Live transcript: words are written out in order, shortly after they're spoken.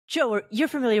Joe, you're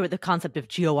familiar with the concept of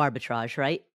geo-arbitrage,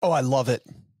 right? Oh, I love it.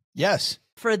 Yes.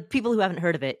 For people who haven't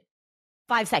heard of it,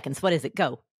 5 seconds. What is it?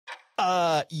 Go.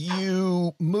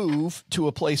 You move to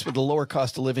a place with a lower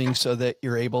cost of living so that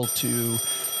you're able to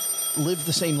live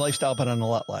the same lifestyle, but on a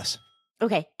lot less.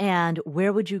 Okay. And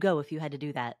where would you go if you had to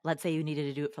do that? Let's say you needed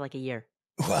to do it for like a year.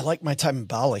 Ooh, I like my time in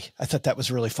Bali. I thought that was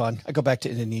really fun. I go back to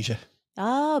Indonesia.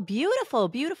 Oh, beautiful,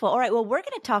 beautiful. All right. Well, we're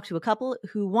going to talk to a couple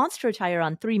who wants to retire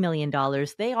on $3 million.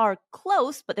 They are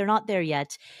close, but they're not there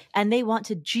yet. And they want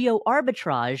to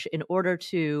geo-arbitrage in order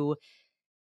to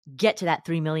get to that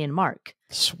 3 million mark.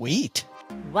 Sweet.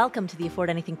 Welcome to the Afford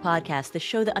Anything podcast, the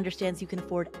show that understands you can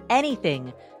afford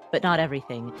anything, but not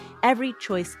everything. Every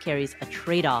choice carries a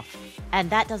trade-off. And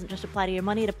that doesn't just apply to your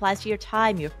money. It applies to your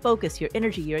time, your focus, your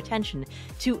energy, your attention,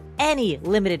 to any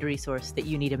limited resource that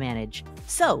you need to manage.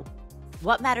 So,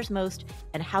 what matters most,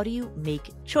 and how do you make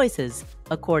choices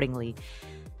accordingly?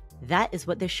 That is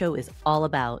what this show is all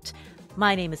about.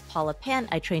 My name is Paula Pant.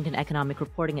 I trained in economic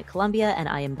reporting at Columbia, and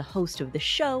I am the host of the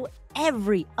show.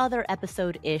 Every other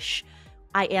episode-ish,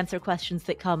 I answer questions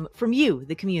that come from you,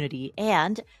 the community,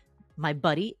 and my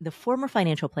buddy, the former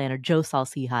financial planner, Joe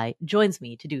Saul-Sehy, joins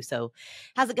me to do so.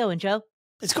 How's it going, Joe?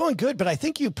 It's going good, but I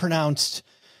think you pronounced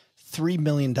 $3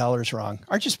 million wrong.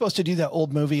 Aren't you supposed to do that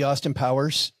old movie, Austin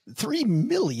Powers? $3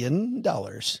 million.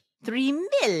 $3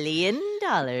 million.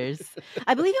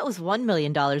 I believe it was $1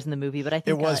 million in the movie, but I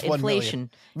think it was inflation.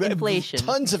 Inflation.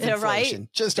 Tons of inflation.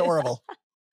 Right? Just horrible.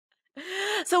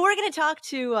 So we're going to talk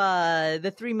to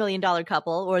the $3 million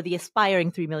couple, or the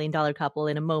aspiring $3 million couple,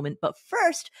 in a moment. But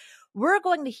first, we're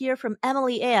going to hear from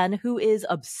Emily Ann, who is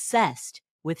obsessed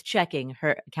with checking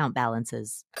her account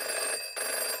balances.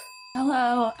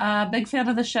 Hello, big fan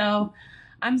of the show.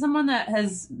 I'm someone that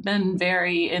has been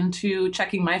very into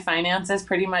checking my finances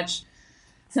pretty much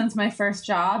since my first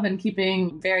job and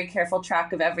keeping very careful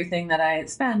track of everything that I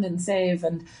spend and save.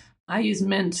 And I use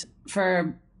Mint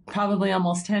for probably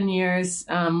almost 10 years,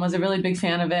 was a really big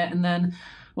fan of it. And then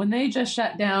when they just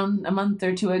shut down a month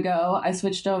or two ago, I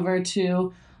switched over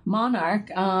to Monarch.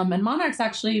 And Monarch's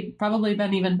actually probably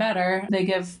been even better. They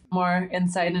give more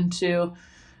insight into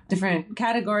different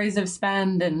categories of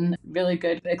spend and really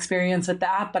good experience with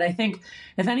that. But I think,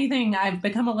 if anything, I've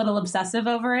become a little obsessive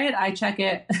over it. I check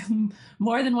it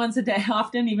more than once a day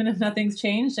often, even if nothing's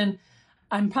changed. And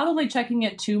I'm probably checking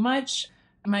it too much.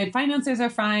 My finances are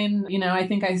fine. You know, I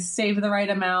think I save the right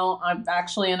amount. I'm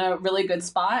actually in a really good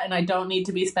spot and I don't need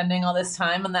to be spending all this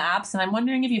time on the apps. And I'm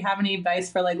wondering if you have any advice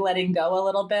for like letting go a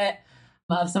little bit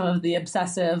of some of the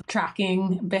obsessive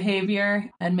tracking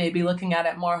behavior and maybe looking at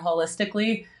it more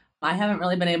holistically. I haven't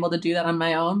really been able to do that on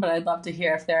my own, but I'd love to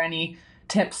hear if there are any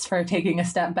tips for taking a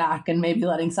step back and maybe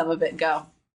letting some of it go.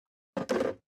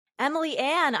 Emily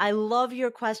Ann, I love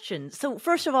your question. So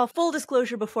first of all, full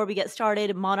disclosure before we get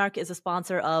started, Monarch is a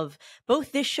sponsor of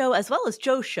both this show as well as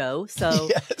Joe's show. So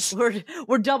yes.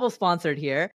 We're double sponsored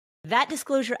here. That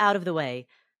disclosure out of the way.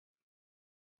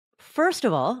 First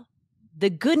of all,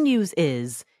 the good news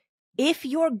is if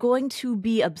you're going to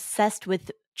be obsessed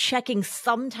with checking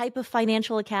some type of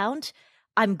financial account,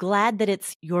 I'm glad that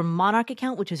it's your Monarch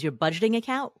account, which is your budgeting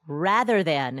account, rather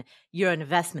than your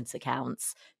investments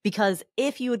accounts. Because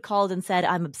if you had called and said,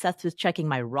 I'm obsessed with checking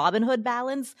my Robinhood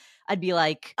balance, I'd be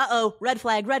like, uh-oh, red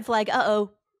flag,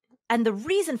 uh-oh. And the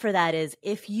reason for that is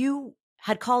if you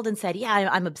had called and said, yeah,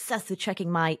 I'm obsessed with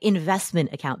checking my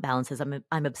investment account balances,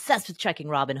 I'm obsessed with checking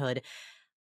Robinhood,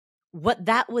 what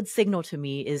that would signal to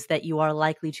me is that you are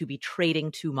likely to be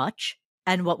trading too much.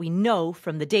 And what we know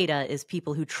from the data is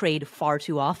people who trade far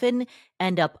too often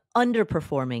end up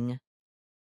underperforming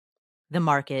the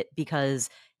market because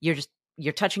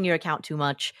you're touching your account too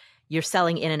much. You're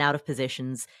selling in and out of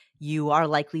positions. You are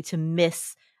likely to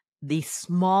miss the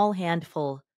small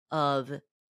handful of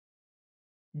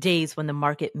days when the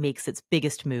market makes its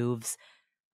biggest moves.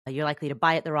 You're likely to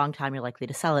buy at the wrong time. You're likely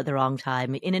to sell at the wrong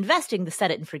time. In investing, the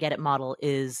set it and forget it model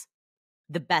is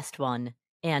the best one.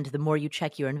 And the more you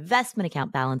check your investment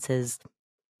account balances,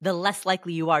 the less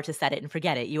likely you are to set it and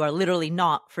forget it. You are literally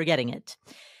not forgetting it.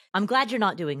 I'm glad you're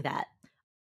not doing that.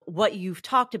 What you've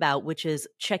talked about, which is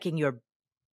checking your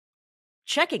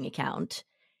checking account,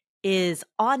 is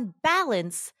on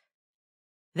balance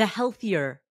the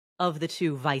healthier of the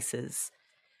two vices.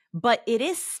 But it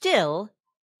is still,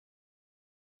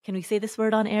 can we say this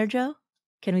word on air, Joe?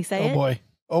 Can we say it?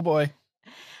 Oh boy.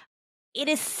 It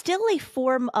is still a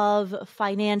form of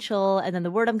financial, and then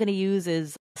the word I'm going to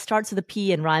use starts with a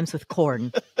P and rhymes with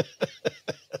corn.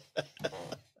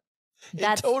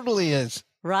 It totally is.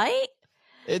 Right?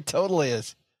 It totally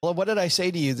is. Well, what did I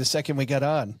say to you the second we got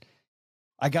on?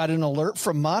 I got an alert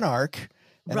from Monarch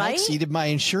And I exceeded my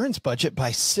insurance budget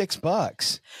by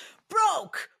 $6.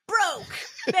 Broke,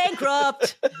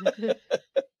 bankrupt.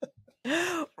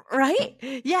 Right?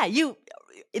 Yeah,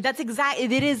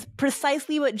 it is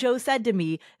precisely what Joe said to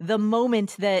me the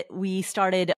moment that we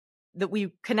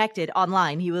connected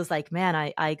online. He was like, man,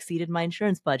 I exceeded my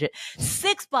insurance budget.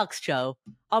 $6, Joe.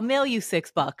 I'll mail you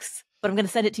 $6, but I'm going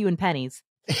to send it to you in pennies.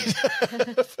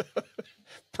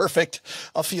 Perfect.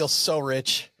 I'll feel so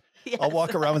rich. Yes. I'll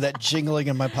walk around with that jingling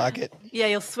in my pocket. Yeah,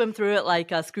 you'll swim through it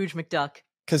like Scrooge McDuck.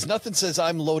 Because nothing says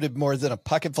I'm loaded more than a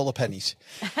pocket full of pennies.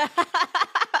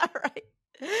 Right.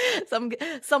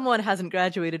 Someone hasn't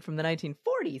graduated from the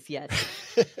 1940s yet.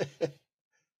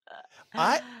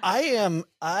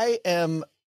 I am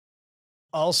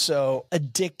also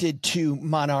addicted to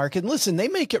Monarch. And listen, they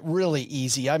make it really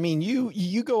easy. I mean,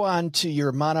 you go on to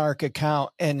your Monarch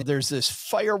account and there's this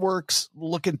fireworks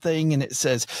looking thing and it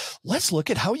says, let's look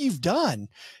at how you've done.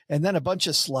 And then a bunch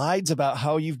of slides about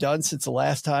how you've done since the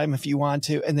last time, if you want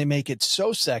to. And they make it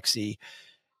so sexy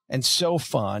and so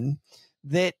fun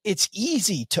that it's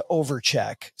easy to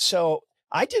overcheck. So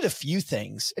I did a few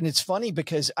things, and it's funny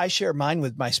because I share mine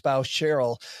with my spouse,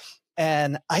 Cheryl,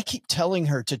 and I keep telling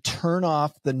her to turn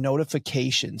off the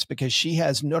notifications because she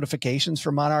has notifications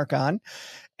for Monarch on,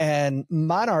 and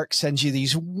Monarch sends you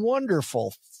these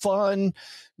wonderful, fun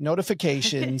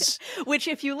notifications. Which,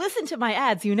 if you listen to my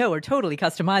ads, are totally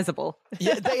customizable.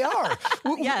 Yeah, they are.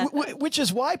 Yeah. Which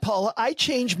is why, Paula, I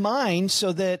changed mine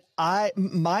so that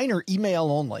mine are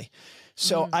email only.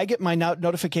 So I get my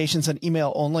notifications on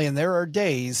email only. And there are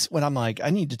days when I'm like, I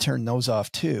need to turn those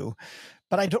off too.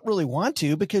 But I don't really want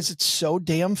to because it's so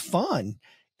damn fun.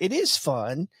 It is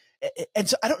fun. And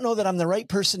so I don't know that I'm the right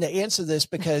person to answer this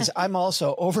because I'm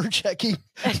also overchecking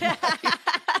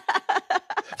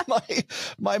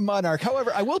my Monarch.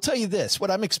 However, I will tell you this, what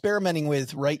I'm experimenting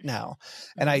with right now.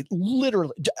 And I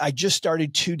just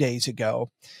started 2 days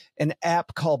ago, an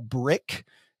app called Brick,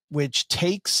 which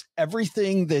takes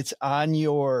everything that's on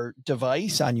your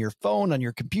device, on your phone, on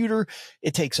your computer.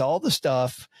 It takes all the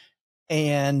stuff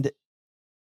and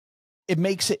it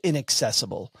makes it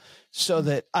inaccessible so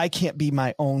that I can't be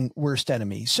my own worst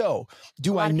enemy. So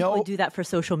do I know? People do that for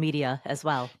social media as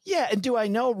well. Yeah. And do I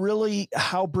know really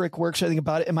how Brick works or anything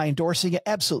about it? Am I endorsing it?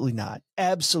 Absolutely not.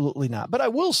 Absolutely not. But I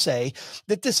will say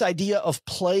that this idea of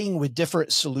playing with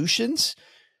different solutions,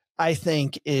 I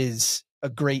think is a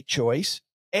great choice.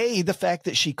 The fact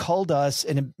that she called us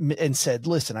and said,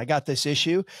 listen, I got this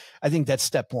issue. I think that's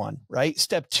step one, right?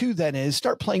 Step two then is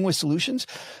start playing with solutions.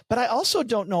 But I also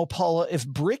don't know, Paula, if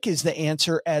Brick is the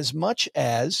answer as much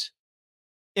as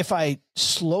if I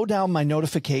slow down my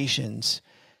notifications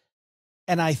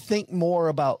and I think more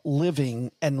about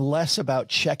living and less about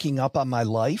checking up on my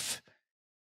life.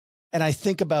 And I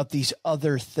think about these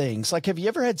other things. Like, have you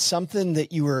ever had something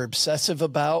that you were obsessive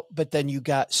about, but then you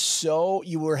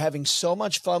were having so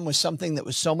much fun with something that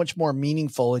was so much more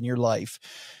meaningful in your life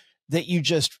that you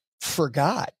just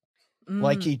forgot?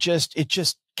 Like it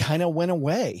just kind of went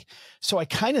away. So I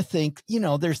kind of think,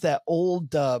 there's that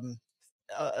old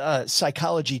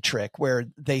psychology trick where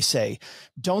they say,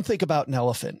 don't think about an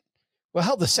elephant. Well,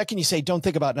 hell, the second you say, don't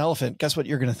think about an elephant, guess what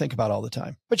you're going to think about all the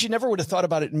time? But you never would have thought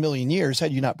about it in a million years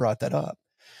had you not brought that up.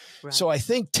 Right. So I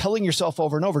think telling yourself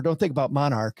over and over, don't think about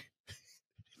Monarch.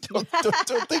 Don't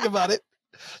think about it.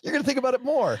 You're going to think about it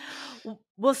more.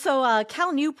 Well, so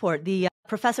Cal Newport, the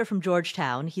professor from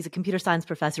Georgetown, he's a computer science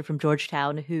professor from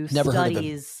Georgetown who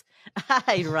studies...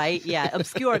 Right. Yeah.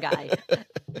 Obscure guy.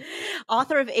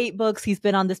 Author of 8 books. He's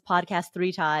been on this podcast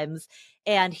 3 times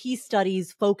and he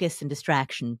studies focus and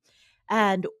distraction.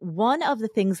 And one of the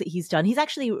things that he's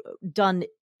actually done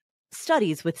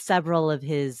studies with several of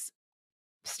his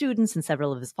students and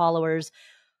several of his followers.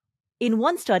 In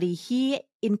one study, he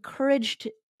encouraged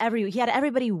he had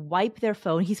everybody wipe their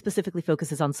phone. He specifically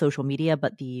focuses on social media,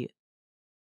 but the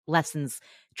lessons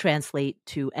translate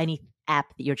to any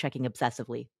app that you're checking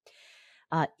obsessively.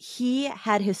 He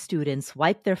had his students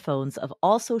wipe their phones of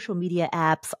all social media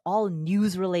apps, all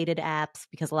news-related apps,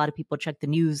 because a lot of people check the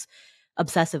news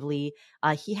obsessively.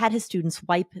 He had his students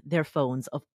wipe their phones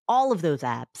of all of those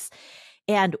apps.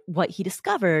 And what he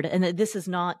discovered, and this is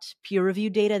not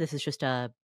peer-reviewed data, this is just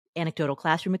a anecdotal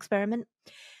classroom experiment.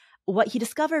 What he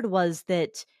discovered was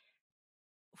that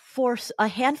for a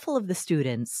handful of the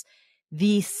students,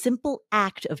 the simple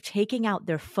act of taking out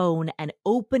their phone and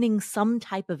opening some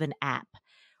type of an app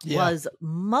was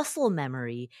muscle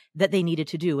memory that they needed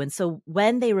to do. And so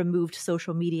when they removed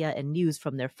social media and news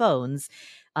from their phones,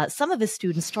 some of his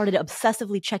students started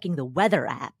obsessively checking the weather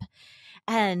app.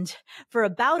 And for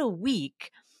about a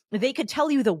week, they could tell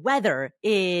you the weather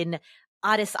in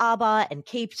Addis Ababa and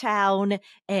Cape Town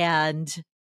and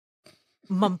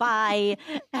Mumbai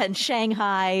and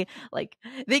Shanghai, like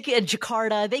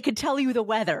Jakarta, they could tell you the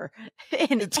weather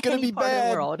in it's gonna any be part bad. of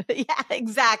the world. Yeah,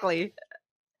 exactly.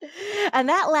 And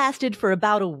that lasted for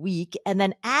about a week. And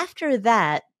then after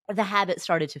that, the habit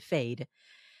started to fade.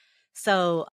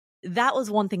 So that was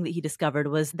one thing that he discovered,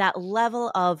 was that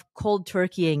level of cold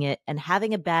turkeying it and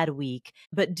having a bad week,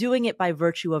 but doing it by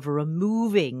virtue of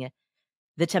removing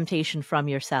the temptation from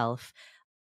yourself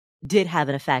did have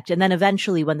an effect. And then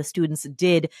eventually, when the students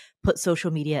did put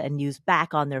social media and news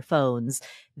back on their phones,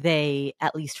 they,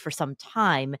 at least for some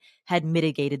time, had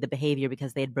mitigated the behavior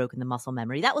because they had broken the muscle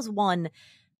memory. That was one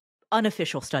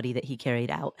unofficial study that he carried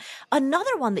out.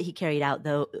 Another one that he carried out,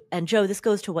 though, and Joe, this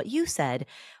goes to what you said,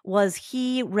 was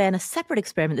he ran a separate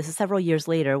experiment. This is several years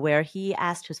later, where he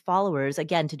asked his followers,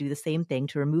 again, to do the same thing,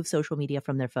 to remove social media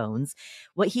from their phones.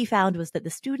 What he found was that the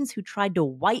students who tried to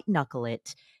white knuckle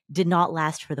it did not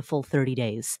last for the full 30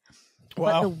 days. Wow.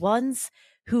 But the ones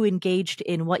who engaged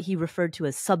in what he referred to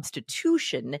as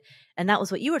substitution, and that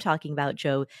was what you were talking about,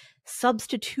 Joe,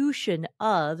 substitution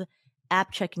of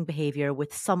app checking behavior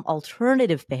with some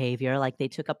alternative behavior, like they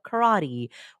took up karate,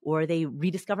 or they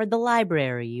rediscovered the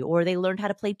library, or they learned how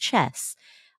to play chess.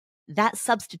 That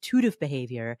substitutive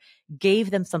behavior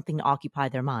gave them something to occupy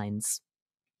their minds.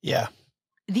 Yeah.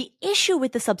 The issue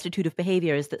with the substitutive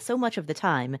behavior is that so much of the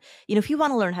time, if you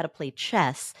want to learn how to play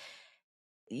chess,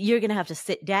 you're going to have to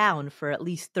sit down for at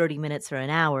least 30 minutes or an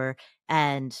hour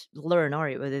and learn, all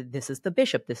right, this is the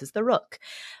bishop, this is the rook.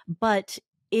 But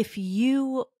if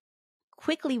you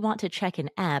quickly want to check an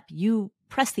app, you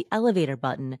press the elevator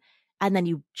button and then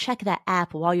you check that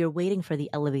app while you're waiting for the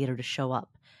elevator to show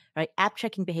up, right? App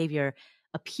checking behavior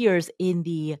appears in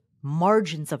the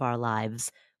margins of our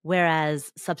lives,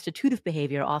 whereas substitutive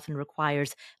behavior often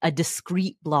requires a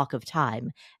discrete block of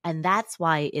time. And that's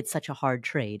why it's such a hard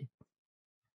trade.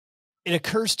 It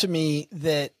occurs to me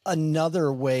that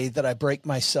another way that I break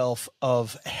myself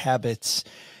of habits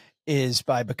is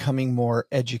by becoming more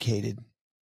educated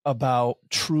about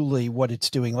truly what it's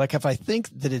doing. Like if I think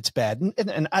that it's bad,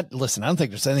 and I don't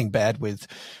think there's anything bad with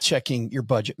checking your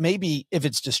budget. Maybe if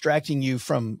it's distracting you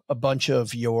from a bunch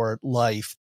of your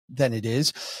life, then it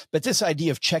is. But this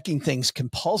idea of checking things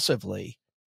compulsively,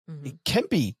 it can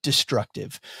be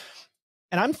destructive.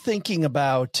 And I'm thinking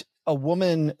about a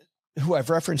woman who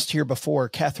I've referenced here before,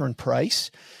 Catherine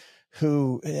Price,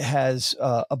 who has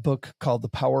a book called The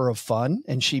Power of Fun.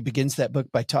 And she begins that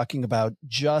book by talking about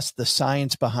just the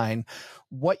science behind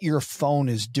what your phone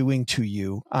is doing to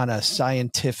you on a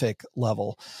scientific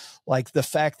level. Like the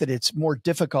fact that it's more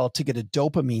difficult to get a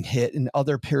dopamine hit in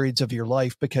other periods of your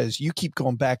life because you keep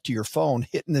going back to your phone,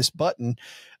 hitting this button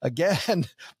again,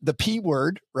 the P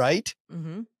word, right?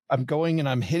 Mm-hmm. I'm going and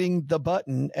I'm hitting the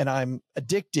button and I'm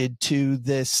addicted to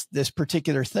this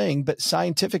particular thing. But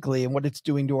scientifically, and what it's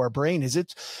doing to our brain is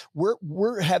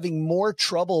we're having more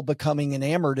trouble becoming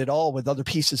enamored at all with other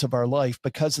pieces of our life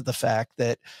because of the fact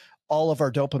that all of our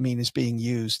dopamine is being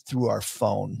used through our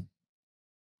phone.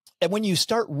 And when you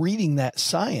start reading that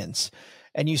science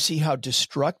and you see how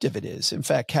destructive it is, in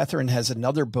fact, Catherine has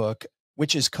another book,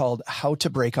 which is called How to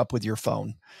Break Up with Your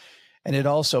Phone. And it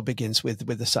also begins with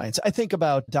the science. I think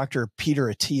about Dr. Peter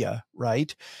Attia,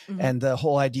 right? Mm-hmm. And the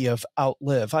whole idea of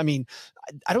outlive. I mean,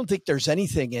 I don't think there's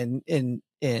anything in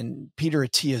Peter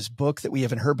Attia's book that we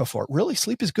haven't heard before. Really,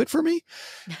 sleep is good for me.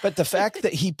 But the fact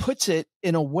that he puts it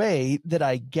in a way that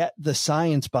I get the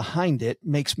science behind it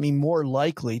makes me more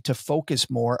likely to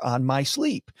focus more on my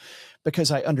sleep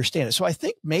because I understand it. So I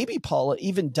think maybe, Paula,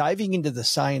 even diving into the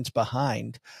science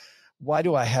behind why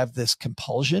do I have this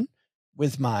compulsion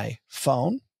with my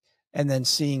phone, and then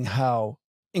seeing how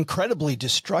incredibly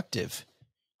destructive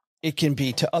it can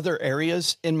be to other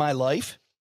areas in my life,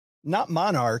 not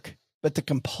Monarch, but the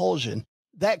compulsion.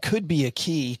 That could be a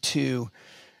key to,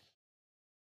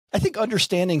 I think,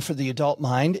 understanding for the adult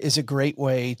mind is a great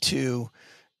way to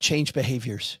change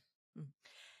behaviors.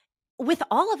 With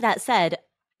all of that said,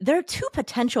 there are two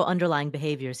potential underlying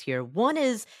behaviors here. One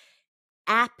is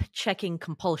app checking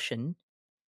compulsion,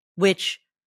 which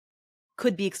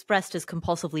could be expressed as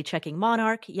compulsively checking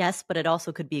Monarch, yes, but it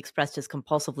also could be expressed as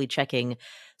compulsively checking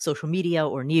social media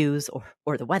or news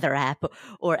or the weather app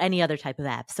or any other type of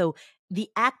app. So the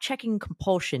app checking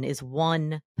compulsion is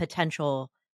one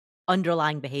potential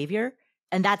underlying behavior,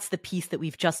 and that's the piece that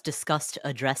we've just discussed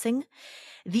addressing.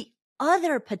 The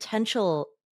other potential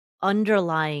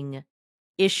underlying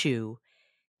issue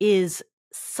is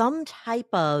some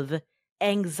type of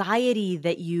anxiety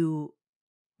that you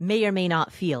may or may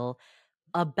not feel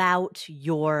about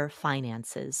your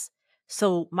finances.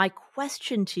 So my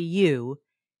question to you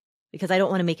because I don't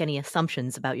want to make any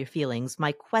assumptions about your feelings.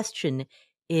 My question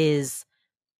is,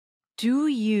 do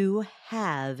you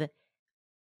have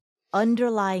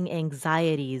underlying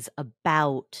anxieties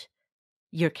about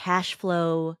your cash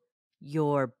flow,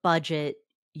 your budget,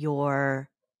 your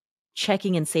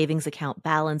checking and savings account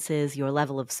balances, your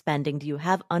level of spending? Do you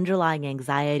have underlying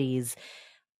anxieties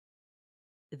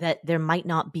that there might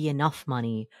not be enough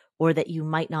money, or that you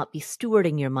might not be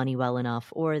stewarding your money well enough,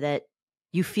 or that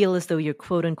you feel as though you're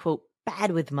quote unquote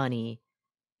bad with money?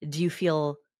 Do you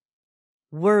feel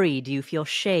worry? Do you feel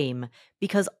shame?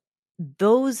 Because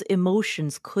those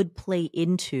emotions could play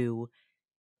into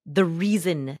the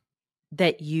reason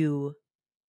that you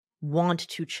want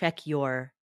to check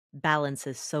your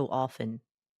balances so often.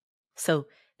 So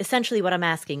essentially what I'm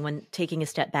asking when taking a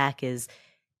step back is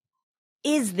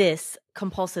this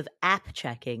compulsive app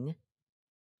checking,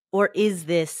 or is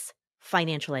this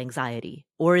financial anxiety,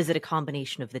 or is it a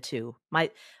combination of the two?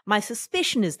 My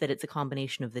suspicion is that it's a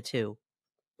combination of the two,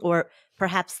 or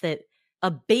perhaps that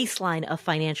a baseline of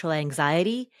financial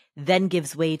anxiety then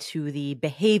gives way to the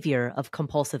behavior of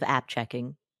compulsive app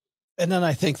checking. And then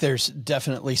I think there's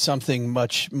definitely something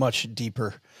much, much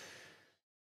deeper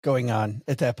going on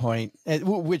at that point,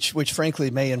 which frankly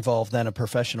may involve then a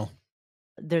professional.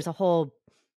 There's a whole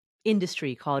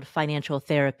industry called financial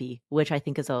therapy, which I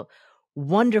think is a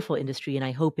wonderful industry, and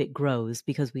I hope it grows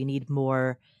because we need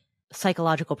more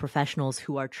psychological professionals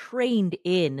who are trained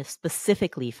in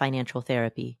specifically financial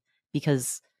therapy,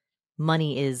 because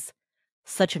money is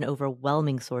such an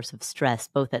overwhelming source of stress,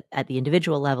 both at the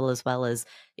individual level as well as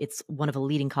it's one of the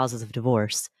leading causes of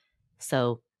divorce.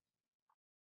 So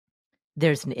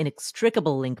there's an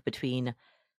inextricable link between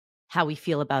how we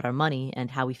feel about our money and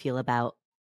how we feel about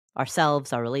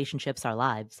ourselves, our relationships, our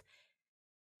lives.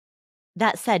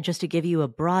 That said, just to give you a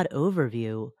broad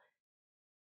overview,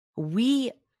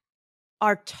 we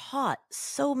are taught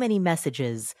so many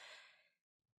messages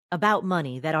about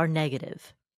money that are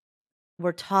negative.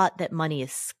 We're taught that money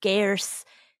is scarce,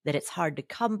 that it's hard to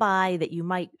come by, that you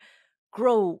might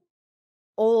grow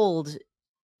old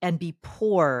and be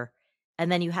poor,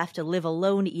 and then you have to live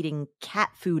alone eating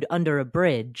cat food under a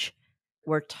bridge.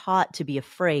 We're taught to be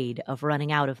afraid of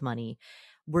running out of money.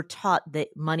 We're taught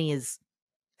that money is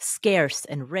scarce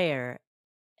and rare,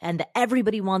 and that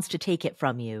everybody wants to take it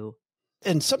from you.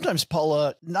 And sometimes,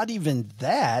 Paula, not even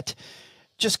that,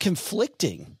 just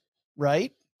conflicting,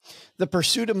 right? The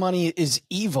pursuit of money is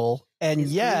evil, and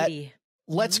yet greedy.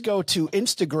 Let's go to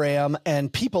Instagram,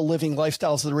 and people living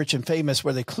lifestyles of the rich and famous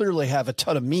where they clearly have a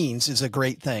ton of means is a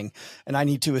great thing. And I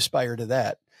need to aspire to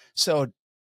that. So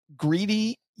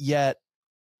greedy, yet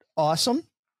awesome.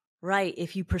 Right.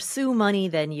 If you pursue money,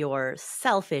 then you're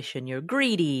selfish and you're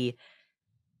greedy.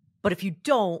 But if you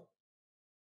don't,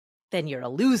 then you're a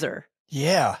loser.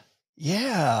 Yeah.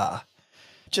 Yeah.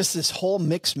 Just this whole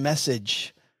mixed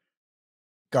message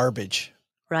garbage.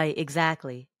 Right.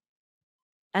 Exactly.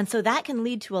 And so that can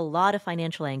lead to a lot of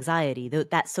financial anxiety,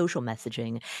 that social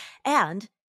messaging. And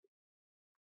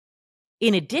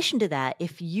in addition to that,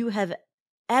 if you have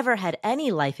ever had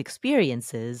any life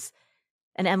experiences,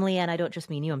 and Emily Ann, I don't just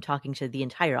mean you, I'm talking to the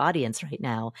entire audience right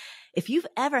now. If you've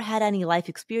ever had any life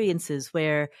experiences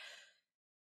where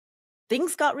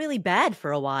things got really bad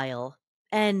for a while,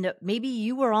 and maybe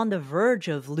you were on the verge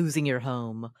of losing your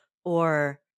home,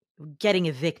 or getting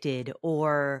evicted,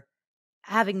 or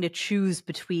having to choose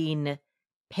between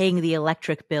paying the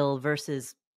electric bill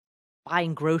versus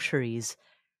buying groceries,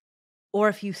 or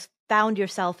if you found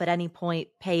yourself at any point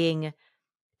paying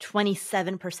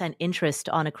 27% interest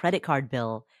on a credit card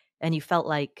bill and you felt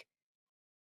like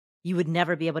you would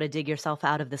never be able to dig yourself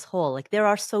out of this hole. Like, there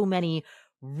are so many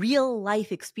real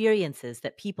life experiences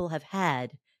that people have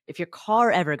had. If your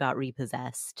car ever got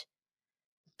repossessed,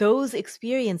 those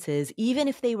experiences, even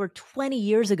if they were 20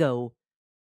 years ago,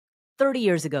 30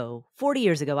 years ago, 40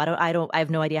 years ago, I have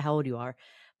no idea how old you are,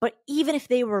 but even if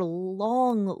they were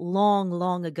long, long,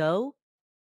 long ago,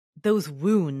 those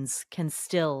wounds can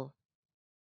still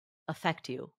affect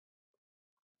you.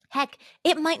 Heck,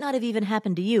 it might not have even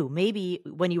happened to you. Maybe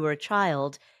when you were a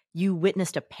child, you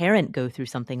witnessed a parent go through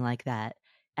something like that,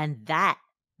 and that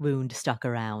wound stuck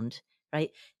around,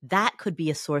 right? That could be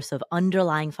a source of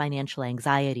underlying financial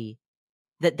anxiety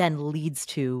that then leads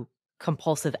to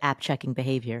compulsive app checking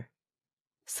behavior.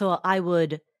 So I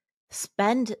would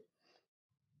spend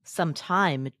some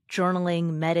time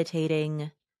journaling,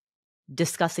 meditating,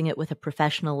 discussing it with a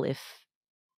professional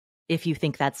if you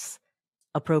think that's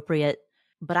appropriate.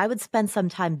 But I would spend some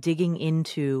time digging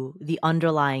into the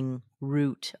underlying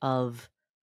root of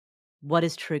what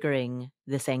is triggering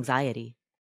this anxiety.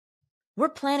 We're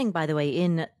planning, by the way,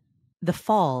 in the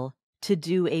fall to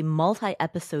do a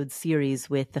multi-episode series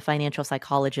with the financial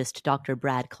psychologist, Dr.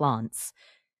 Brad Klontz.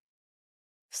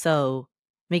 So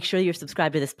make sure you're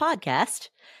subscribed to this podcast,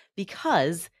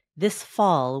 because this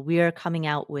fall we are coming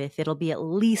out with, it'll be at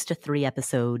least a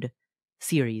 3-episode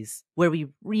series where we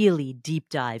really deep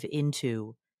dive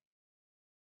into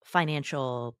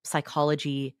financial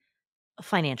psychology,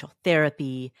 financial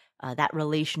therapy, that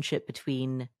relationship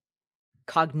between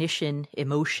cognition,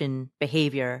 emotion,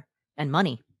 behavior, and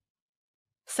money.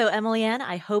 So, Emily Ann,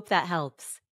 I hope that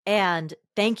helps. And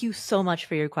thank you so much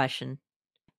for your question.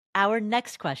 Our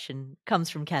next question comes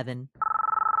from Kevin.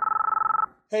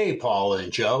 Hey, Paul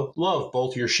and Joe. Love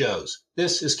both your shows.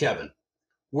 This is Kevin.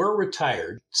 We're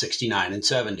retired, 69 and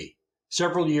 70.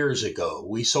 Several years ago,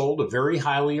 we sold a very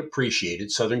highly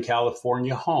appreciated Southern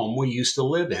California home we used to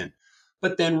live in,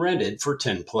 but then rented for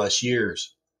 10 plus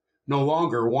years. No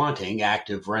longer wanting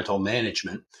active rental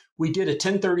management, we did a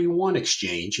 1031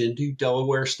 exchange into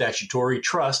Delaware Statutory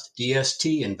Trust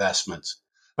DST investments.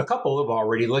 A couple have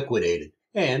already liquidated,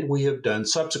 and we have done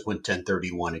subsequent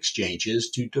 1031 exchanges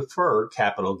to defer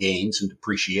capital gains and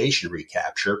depreciation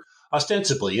recapture,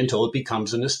 ostensibly until it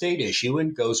becomes an estate issue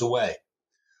and goes away.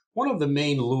 One of the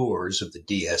main lures of the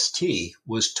DST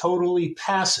was totally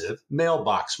passive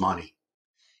mailbox money.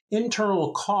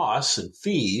 Internal costs and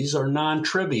fees are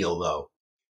non-trivial, though.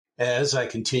 As I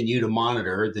continue to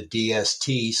monitor the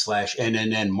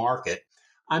DST/NNN market,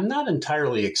 I'm not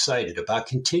entirely excited about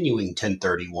continuing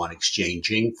 1031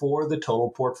 exchanging for the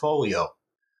total portfolio.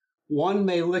 One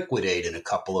may liquidate in a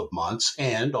couple of months,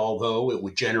 and although it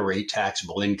would generate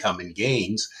taxable income and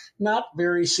gains, not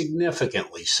very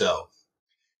significantly so.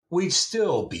 We'd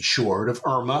still be short of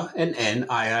IRMA and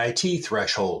NIIT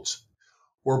thresholds.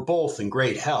 We're both in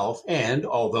great health, and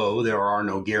although there are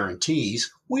no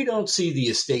guarantees, we don't see the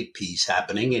estate piece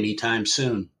happening anytime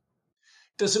soon.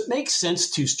 Does it make sense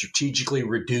to strategically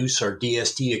reduce our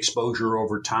DST exposure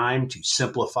over time to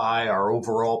simplify our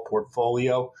overall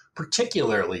portfolio,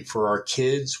 particularly for our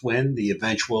kids when the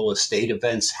eventual estate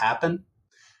events happen?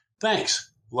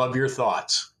 Thanks. Love your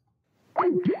thoughts.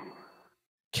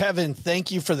 Kevin, thank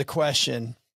you for the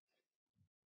question.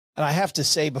 And I have to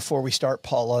say before we start,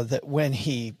 Paula, that when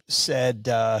he said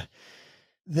that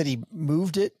he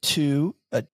moved it to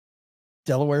a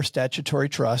Delaware Statutory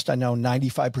Trust, I know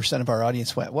 95% of our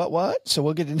audience went, what? So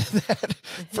we'll get into that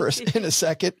first in a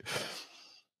second.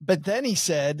 But then he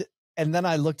said, and then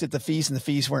I looked at the fees, and the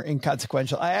fees weren't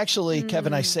inconsequential. I actually,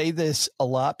 Kevin, I say this a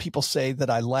lot. People say that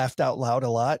I laughed out loud a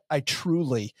lot. I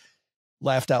truly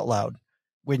laughed out loud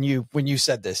when you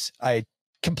said this. I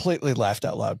completely laughed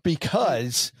out loud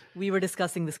because we were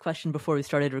discussing this question before we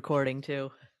started recording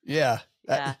too. Yeah.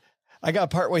 I got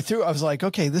partway through. I was like,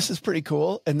 okay, this is pretty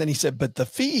cool. And then he said, but the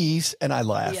fees, and I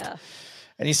laughed. Yeah.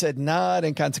 And he said, not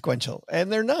inconsequential.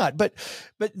 And they're not. But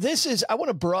this is, I want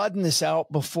to broaden this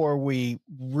out before we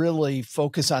really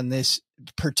focus on this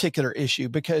particular issue,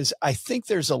 because I think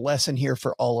there's a lesson here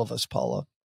for all of us, Paula.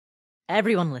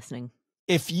 Everyone listening.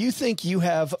 If you think you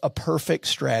have a perfect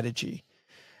strategy,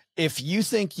 if you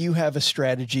think you have a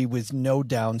strategy with no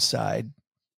downside,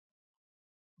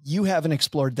 you haven't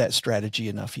explored that strategy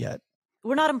enough yet.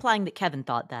 We're not implying that Kevin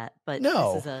thought that, but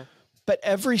no. This is But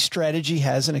every strategy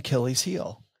has an Achilles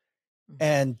heel. Mm-hmm.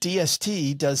 And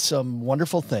DST does some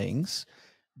wonderful things,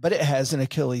 but it has an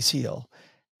Achilles heel.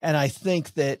 And I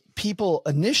think that people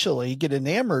initially get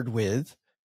enamored with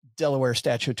Delaware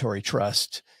Statutory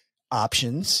Trust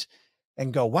options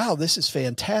and go, wow, this is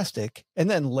fantastic. And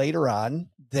then later on,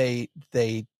 they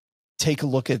take a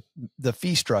look at the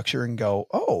fee structure and go,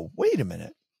 oh, wait a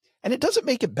minute. And it doesn't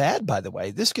make it bad, by the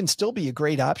way. This can still be a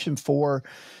great option for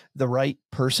the right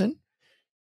person.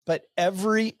 But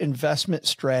every investment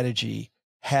strategy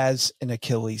has an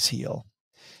Achilles heel.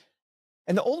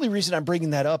 And the only reason I'm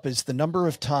bringing that up is the number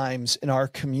of times in our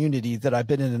community that I've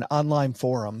been in an online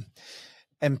forum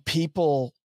and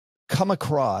people come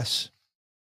across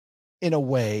in a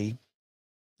way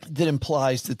that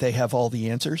implies that they have all the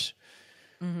answers,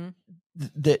 mm-hmm.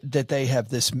 that they have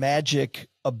this magic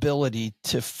ability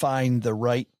to find the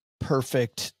right,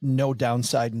 perfect, no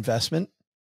downside investment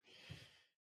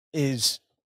is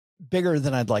bigger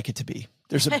than I'd like it to be.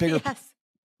 There's a bigger, yes.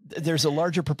 There's a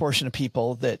larger proportion of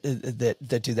people that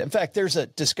do that. In fact, there's a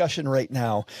discussion right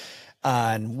now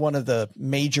on one of the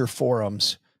major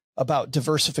forums about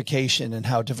diversification and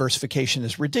how diversification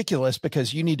is ridiculous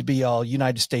because you need to be all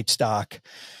United States stock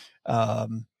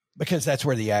because that's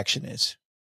where the action is.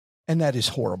 And that is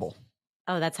horrible.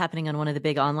 Oh, that's happening on one of the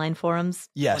big online forums?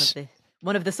 Yes.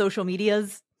 One of the social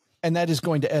medias? And that is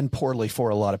going to end poorly for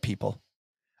a lot of people.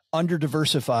 Under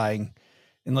diversifying,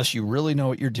 unless you really know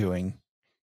what you're doing,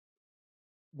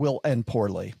 will end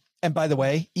poorly. And by the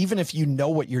way, even if you know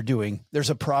what you're doing, there's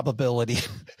a probability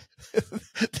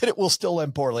that it will still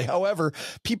end poorly. However,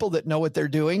 people that know what they're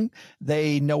doing,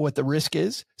 they know what the risk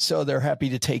is. So they're happy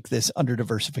to take this under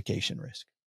diversification risk.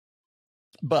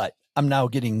 But I'm now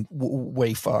getting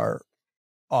way far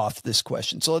off this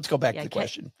question. So let's go back to the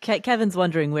question. Kevin's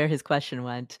wondering where his question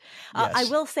went. Yes. I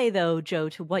will say, though, Joe,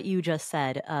 to what you just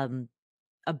said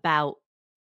about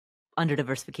under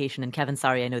diversification, and Kevin,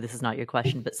 sorry, I know this is not your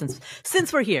question, but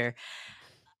since we're here,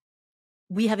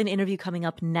 we have an interview coming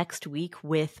up next week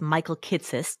with Michael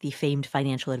Kitces, the famed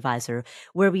financial advisor,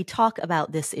 where we talk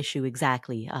about this issue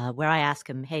exactly, where I ask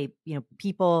him, hey,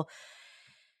 people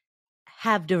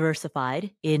have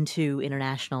diversified into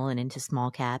international and into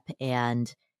small cap,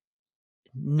 and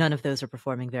none of those are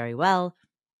performing very well.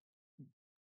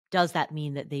 Does that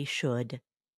mean that they should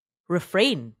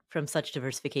refrain from such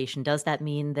diversification? Does that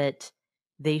mean that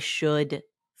they should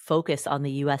focus on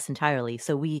the U.S. entirely?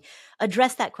 So we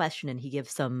address that question, and he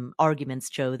gives some arguments,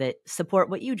 Joe, that support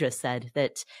what you just said,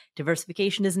 that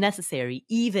diversification is necessary,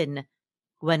 even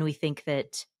when we think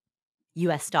that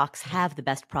U.S. stocks have the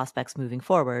best prospects moving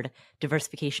forward.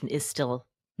 Diversification is still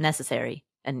necessary,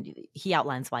 and he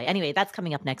outlines why. Anyway, that's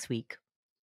coming up next week.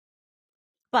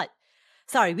 But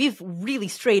sorry, we've really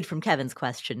strayed from Kevin's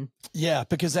question. Yeah,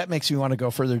 because that makes me want to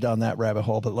go further down that rabbit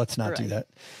hole, but let's not do that.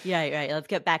 Yeah, right. Let's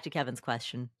get back to Kevin's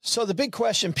question. So the big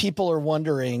question people are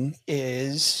wondering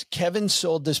is, Kevin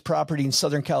sold this property in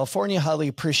Southern California, highly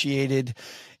appreciated,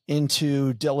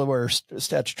 into Delaware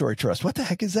Statutory Trust. What the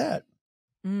heck is that?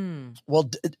 Well,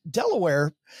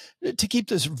 Delaware, to keep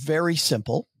this very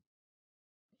simple,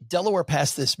 Delaware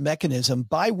passed this mechanism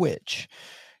by which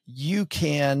you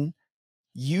can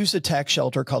use a tax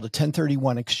shelter called a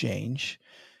 1031 exchange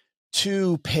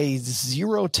to pay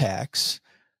zero tax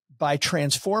by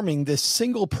transforming this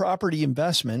single property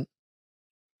investment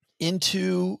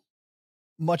into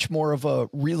much more of a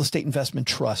real estate investment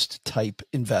trust type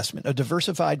investment, a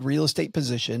diversified real estate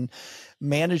position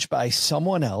managed by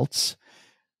someone else,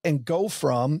 and go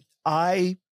from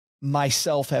I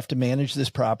myself have to manage this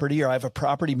property, or I have a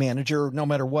property manager, no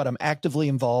matter what, I'm actively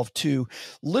involved, to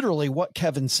literally what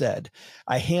Kevin said.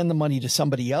 I hand the money to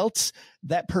somebody else.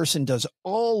 That person does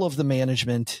all of the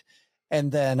management.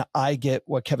 And then I get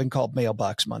what Kevin called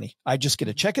mailbox money. I just get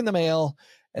a check in the mail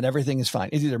and everything is fine.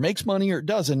 It either makes money or it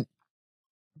doesn't,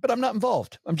 but I'm not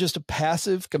involved. I'm just a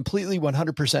passive, completely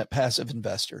 100% passive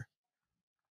investor.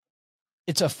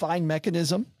 It's a fine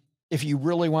mechanism. If you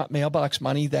really want mailbox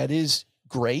money, that is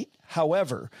great.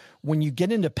 However, when you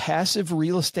get into passive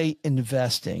real estate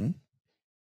investing,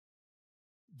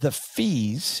 the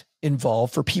fees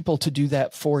involved for people to do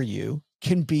that for you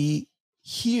can be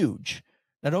huge.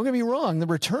 Now, don't get me wrong, the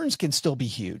returns can still be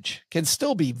huge, can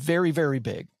still be very, very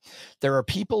big. There are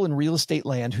people in real estate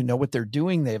land who know what they're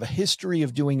doing. They have a history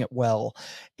of doing it well,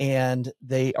 and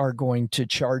they are going to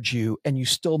charge you, and you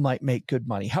still might make good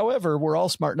money. However, we're all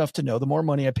smart enough to know the more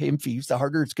money I pay in fees, the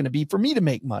harder it's going to be for me to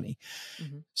make money.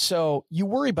 So you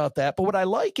worry about that. But what I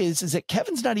like is that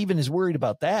Kevin's not even as worried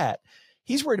about that.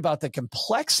 He's worried about the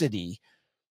complexity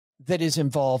that is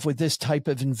involved with this type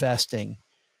of investing,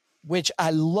 which I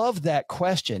love that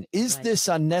question. Is this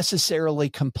unnecessarily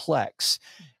complex?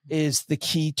 Is the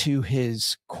key to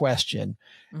his question.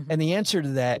 And the answer to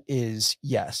that is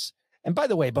yes. And by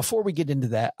the way, before we get into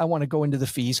that, I want to go into the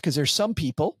fees, because there's some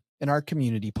people in our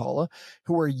community, Paula,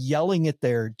 who are yelling at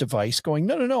their device going,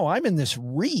 no, I'm in this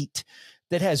REIT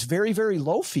that has very, very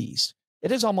low fees.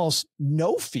 It has almost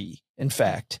no fee. In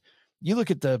fact, you look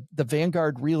at the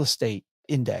Vanguard Real Estate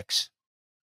Index,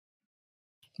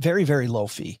 very, very low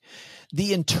fee.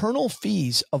 The internal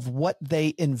fees of what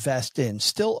they invest in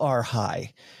still are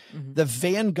high. The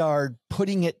Vanguard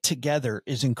putting it together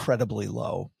is incredibly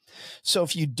low. So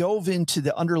if you dove into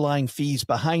the underlying fees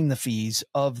behind the fees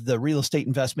of the real estate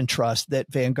investment trust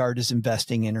that Vanguard is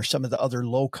investing in, or some of the other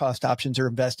low cost options are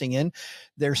investing in,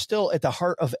 they're still at the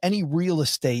heart of any real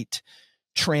estate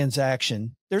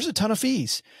transaction. There's a ton of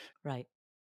fees. Right.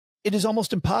 It is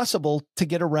almost impossible to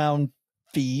get around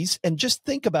fees. And just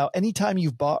think about any time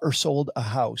you've bought or sold a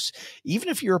house, even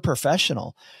if you're a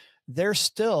professional, there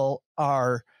still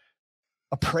are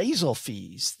appraisal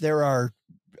fees. There are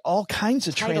all kinds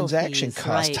of title transaction fees,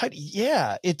 costs. right.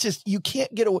 Yeah. It just, you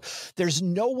can't get away. There's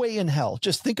no way in hell.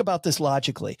 Just think about this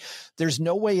logically. There's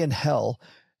no way in hell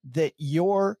that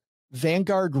your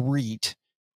Vanguard REIT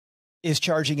is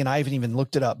charging, and I haven't even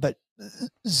looked it up, but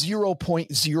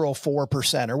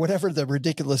 0.04% or whatever the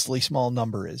ridiculously small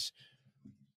number is.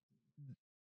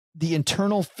 The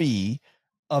internal fee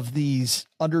of these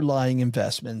underlying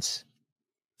investments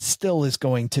still is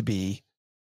going to be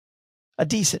a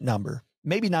decent number.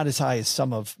 maybe not as high as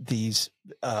some of these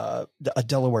a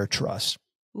Delaware trust.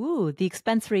 Ooh, the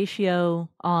expense ratio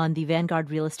on the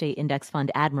Vanguard Real Estate Index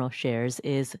Fund Admiral shares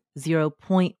is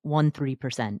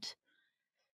 0.13%.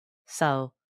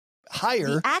 So higher.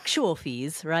 The actual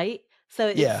fees, right? So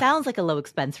it sounds like a low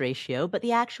expense ratio, but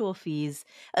the actual fees,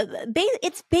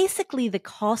 it's basically the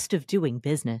cost of doing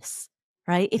business,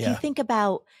 right? If you think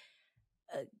about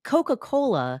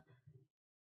Coca-Cola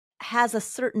has a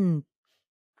certain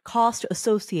cost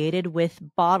associated with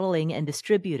bottling and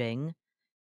distributing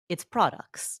its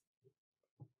products.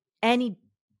 Any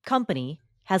company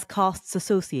has costs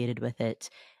associated with it,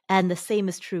 and the same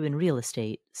is true in real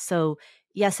estate. So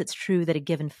yes, it's true that a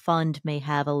given fund may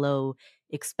have a low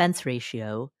expense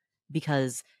ratio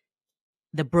because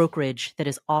the brokerage that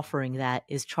is offering that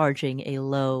is charging a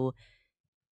low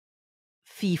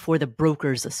fee for the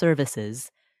broker's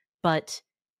services. But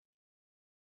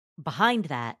behind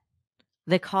that,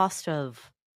 the cost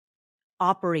of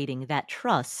operating that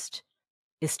trust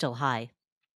is still high.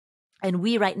 And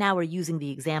we right now are using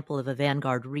the example of a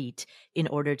Vanguard REIT in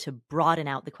order to broaden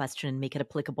out the question and make it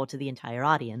applicable to the entire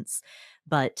audience.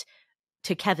 But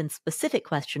to Kevin's specific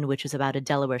question, which is about a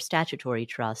Delaware Statutory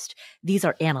Trust, these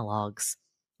are analogs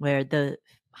where the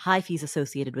high fees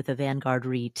associated with a Vanguard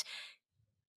REIT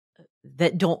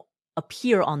that don't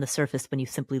appear on the surface when you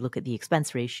simply look at the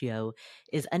expense ratio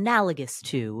is analogous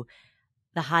to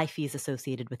the high fees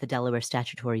associated with the Delaware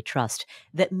Statutory Trust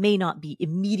that may not be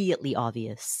immediately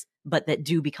obvious, but that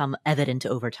do become evident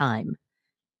over time.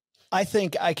 I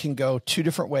think I can go two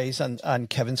different ways on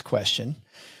Kevin's question.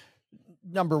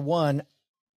 Number one,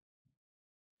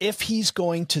 if he's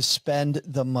going to spend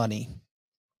the money,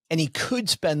 and he could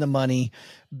spend the money,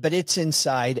 but it's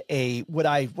inside what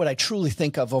I truly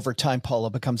think of over time, Paula,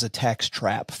 becomes a tax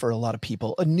trap for a lot of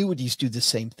people. Annuities do the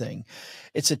same thing.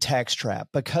 It's a tax trap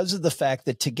because of the fact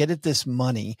that to get at this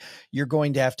money, you're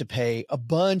going to have to pay a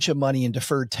bunch of money in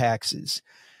deferred taxes.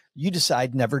 You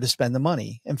decide never to spend the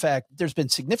money. In fact, there's been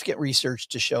significant research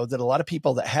to show that a lot of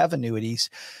people that have annuities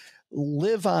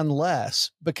live on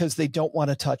less because they don't want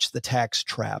to touch the tax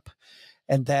trap.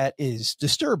 And that is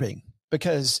disturbing.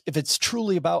 Because if it's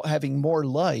truly about having more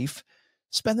life,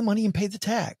 spend the money and pay the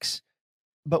tax.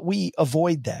 But we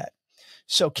avoid that.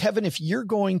 So, Kevin, if you're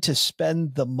going to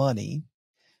spend the money,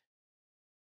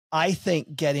 I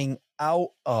think getting out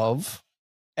of,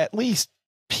 at least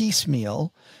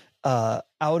piecemeal, out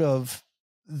of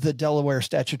the Delaware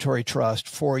Statutory Trust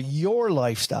for your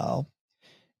lifestyle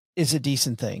is a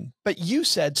decent thing. But you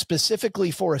said specifically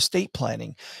for estate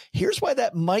planning. Here's why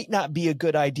that might not be a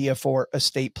good idea for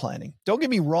estate planning. Don't get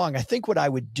me wrong. I think what I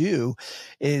would do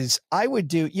is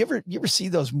you ever see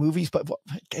those movies? But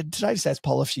did I just ask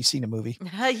Paula if she's seen a movie?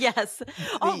 Yes.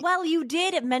 Well, you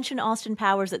did mention Austin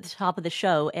Powers at the top of the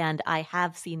show, and I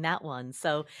have seen that one.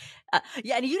 So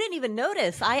and you didn't even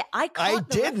notice. I caught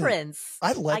the reference.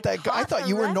 I let that go. I thought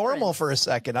you were normal for a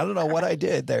second. I don't know what I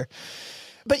did there.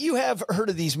 But you have heard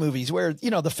of these movies where,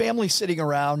 the family's sitting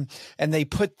around and they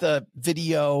put the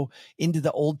video into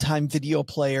the old time video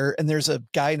player. And there's a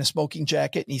guy in a smoking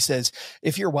jacket and he says,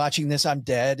 if you're watching this, I'm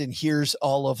dead. And here's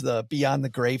all of the beyond the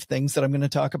grave things that I'm going to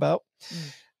talk about.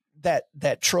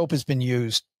 That trope has been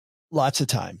used lots of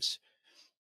times.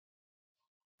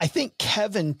 I think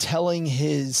Kevin telling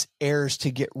his heirs to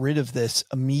get rid of this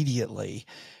immediately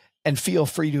and feel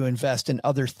free to invest in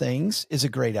other things is a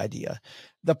great idea.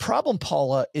 The problem,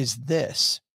 Paula, is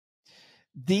this.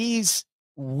 These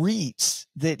REITs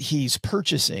that he's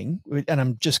purchasing, and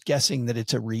I'm just guessing that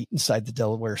it's a REIT inside the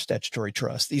Delaware Statutory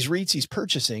Trust. These REITs he's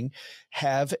purchasing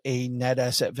have a net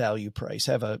asset value price,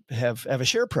 have a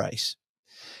share price.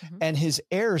 Mm-hmm. And his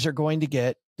heirs are going to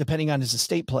get, depending on his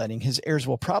estate planning, his heirs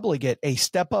will probably get a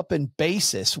step up in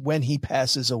basis when he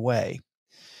passes away.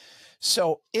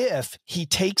 So if he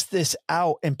takes this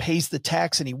out and pays the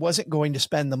tax and he wasn't going to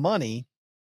spend the money,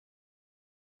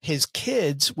 his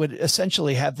kids would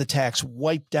essentially have the tax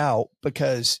wiped out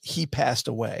because he passed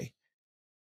away.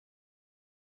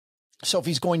 So if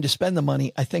he's going to spend the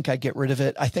money, I think I'd get rid of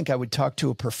it. I think I would talk to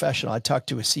a professional. I'd talk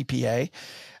to a CPA.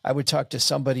 I would talk to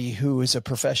somebody who is a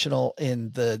professional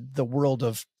in the world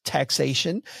of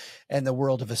taxation and the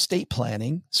world of estate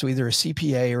planning. So either a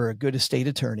CPA or a good estate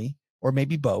attorney, or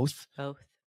maybe both. Both.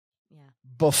 Yeah.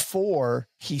 Before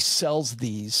he sells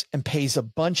these and pays a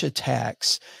bunch of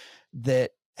tax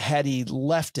that had he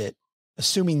left it,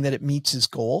 assuming that it meets his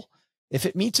goal, if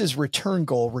it meets his return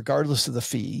goal, regardless of the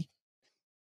fee,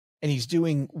 and he's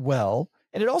doing well,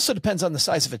 and it also depends on the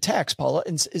size of a tax, Paula.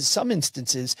 In some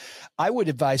instances, I would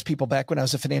advise people back when I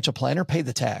was a financial planner, pay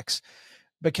the tax,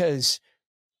 because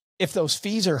if those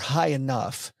fees are high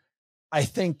enough, I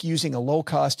think using a low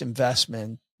cost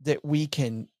investment that we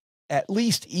can at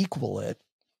least equal it.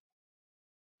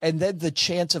 And then the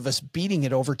chance of us beating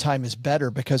it over time is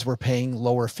better because we're paying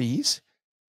lower fees.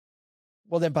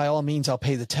 Well, then by all means, I'll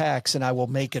pay the tax and I will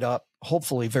make it up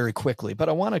hopefully very quickly. But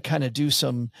I want to kind of do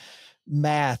some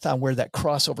math on where that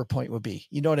crossover point would be.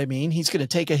 You know what I mean? He's going to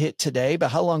take a hit today, but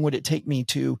how long would it take me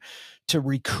to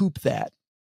recoup that?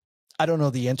 I don't know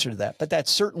the answer to that, but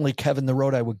that's certainly, Kevin, the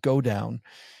road I would go down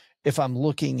if I'm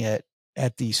looking at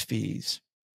these fees.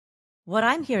 What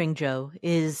I'm hearing, Joe,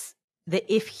 is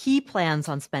that if he plans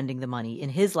on spending the money in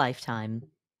his lifetime,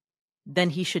 then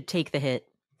he should take the hit.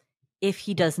 If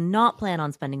he does not plan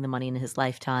on spending the money in his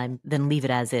lifetime, then leave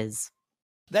it as is.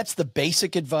 That's the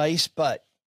basic advice, but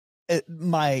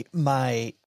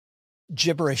my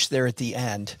gibberish there at the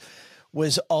end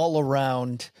was all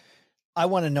around, I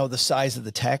want to know the size of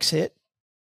the tax hit.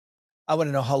 I want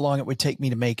to know how long it would take me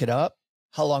to make it up.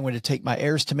 How long would it take my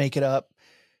heirs to make it up?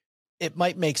 It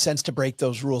might make sense to break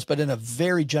those rules, but in a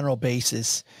very general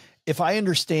basis, if I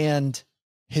understand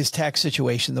his tax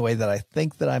situation the way that I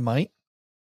think that I might,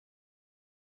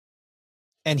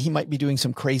 and he might be doing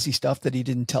some crazy stuff that he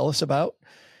didn't tell us about,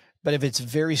 but if it's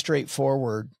very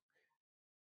straightforward,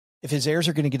 if his heirs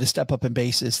are going to get a step up in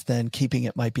basis, then keeping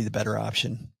it might be the better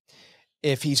option.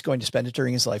 If he's going to spend it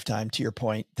during his lifetime, to your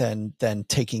point, then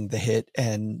taking the hit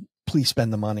and please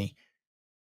spend the money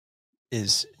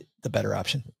is the better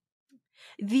option.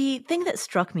 The thing that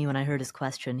struck me when I heard his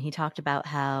question, he talked about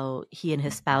how he and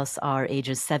his spouse are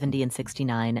ages 70 and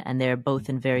 69, and they're both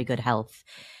in very good health.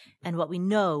 And what we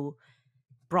know,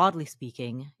 broadly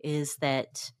speaking, is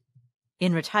that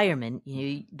in retirement,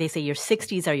 they say your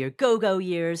 60s are your go-go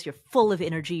years. You're full of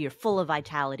energy. You're full of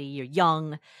vitality. You're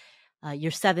young.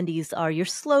 Your 70s are your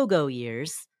slow-go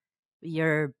years.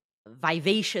 You're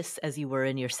vivacious as you were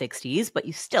in your 60s, but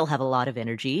you still have a lot of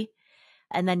energy.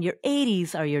 And then your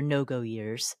 80s are your no-go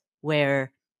years,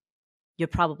 where you're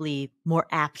probably more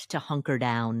apt to hunker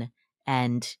down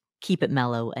and keep it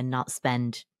mellow and not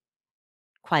spend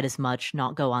quite as much,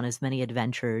 not go on as many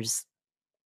adventures.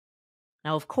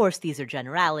 Now, of course, these are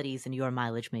generalities and your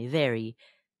mileage may vary,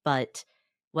 but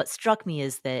what struck me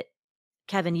is that,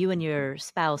 Kevin, you and your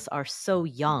spouse are so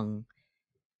young.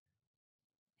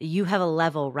 You have a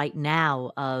level right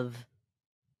now of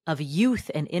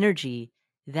youth and energy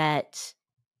that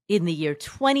in the year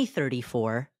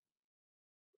 2034,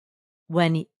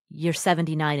 when you're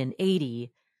 79 and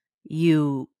 80,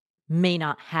 you may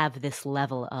not have this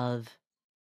level of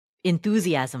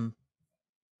enthusiasm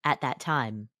at that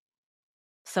time.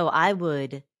 So I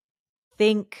would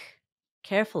think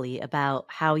carefully about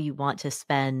how you want to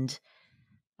spend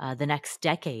the next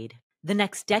decade. The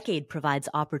next decade provides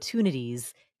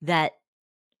opportunities that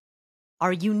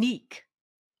are unique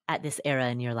at this era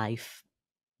in your life.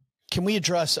 Can we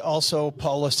address also,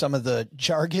 Paula, some of the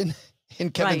jargon in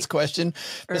Kevin's question?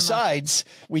 Besides,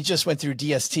 we just went through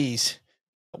DSTs,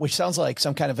 which sounds like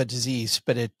some kind of a disease,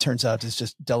 but it turns out it's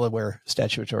just Delaware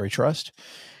Statutory Trust,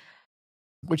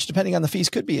 which depending on the fees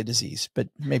could be a disease, but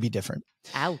maybe different.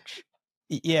 Ouch.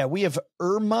 Yeah, we have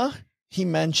IRMA, he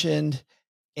mentioned,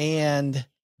 and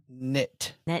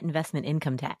NIT. Net investment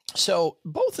income tax. So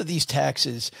both of these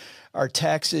taxes are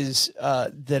taxes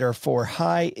that are for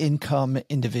high income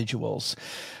individuals.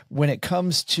 When it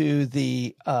comes to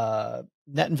the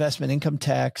net investment income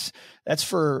tax, that's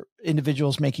for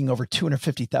individuals making over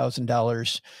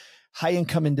 $250,000. High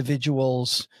income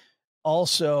individuals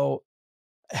also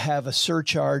have a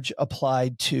surcharge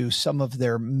applied to some of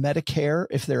their Medicare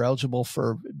if they're eligible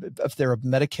for, if they're of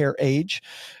Medicare age.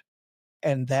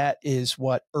 And that is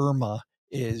what IRMA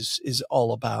is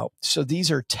all about. So these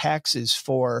are taxes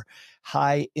for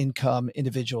high income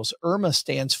individuals. IRMA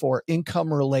stands for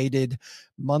Income Related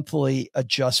Monthly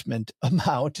Adjustment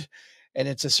Amount, and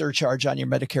it's a surcharge on your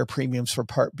Medicare premiums for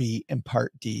Part B and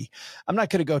Part D. I'm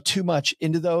not going to go too much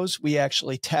into those. We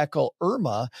actually tackle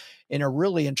IRMA in a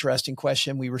really interesting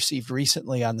question we received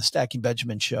recently on the Stacking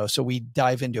Benjamin show. So we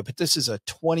dive into it, but this is a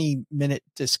 20-minute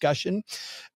discussion.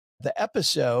 The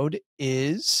episode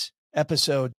is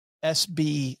episode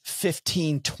SB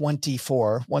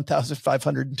 1524,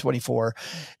 1524.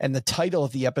 And the title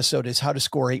of the episode is How to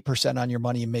Score 8% on Your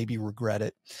Money and Maybe Regret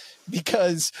It.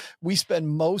 Because we spend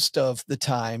most of the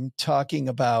time talking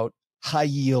about high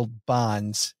yield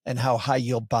bonds and how high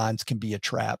yield bonds can be a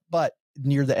trap. But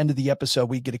near the end of the episode,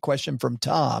 we get a question from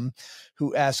Tom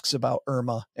who asks about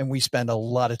IRMA. And we spend a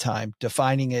lot of time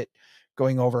defining it,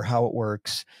 going over how it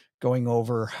works, going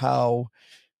over how,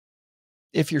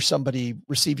 if you're somebody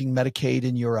receiving Medicaid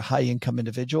and you're a high income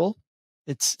individual,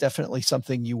 it's definitely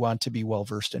something you want to be well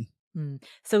versed in.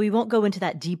 So we won't go into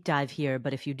that deep dive here,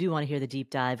 but if you do want to hear the deep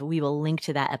dive, we will link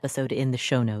to that episode in the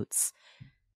show notes.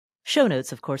 Show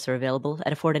notes, of course, are available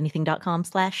at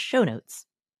affordanything.com/show notes.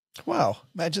 Wow.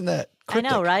 Imagine that.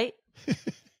 Cryptic. I know, right?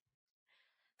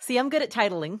 See, I'm good at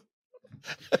titling.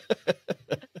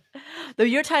 Though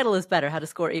your title is better, How to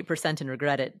Score 8% and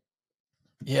Regret It.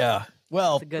 Yeah.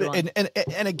 Well,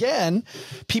 and again,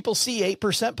 people see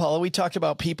 8%, Paula. We talked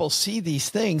about people see these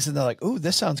things and they're like, "Ooh,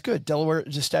 this sounds good." Delaware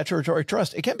Statutory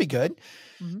Trust. It can be good,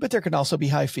 but there can also be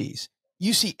high fees.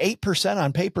 You see 8%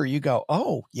 on paper, you go,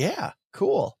 "Oh, yeah,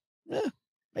 cool."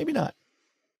 Maybe not.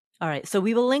 All right. So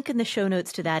we will link in the show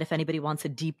notes to that if anybody wants a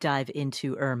deep dive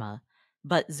into IRMA.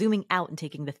 But zooming out and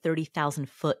taking the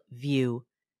 30,000-foot view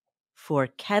for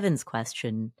Kevin's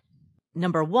question,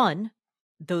 number one,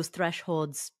 those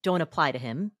thresholds don't apply to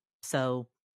him. So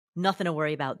nothing to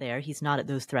worry about there. He's not at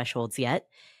those thresholds yet.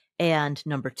 And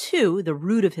number two, the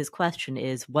root of his question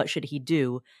is, what should he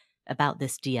do about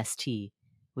this DST?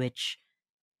 Which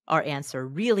our answer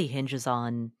really hinges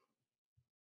on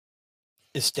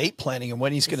estate planning and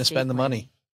when he's going to spend the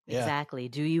money. Yeah. Exactly.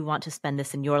 Do you want to spend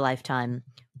this in your lifetime,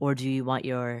 or do you want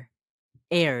your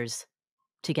heirs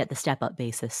to get the step-up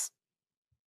basis?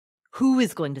 Who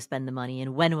is going to spend the money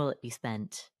and when will it be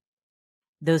spent?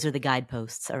 Those are the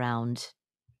guideposts around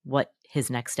what his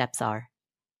next steps are.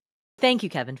 Thank you,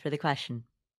 Kevin, for the question.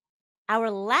 Our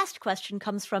last question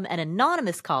comes from an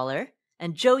anonymous caller.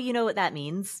 And Joe, you know what that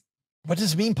means. What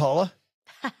does it mean, Paula?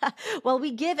 Well,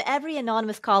 we give every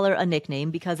anonymous caller a nickname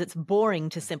because it's boring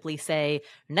to simply say,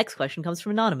 next question comes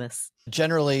from anonymous.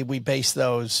 Generally, we base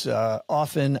those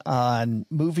often on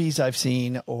movies I've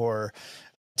seen or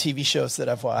TV shows that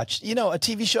I've watched. You know, a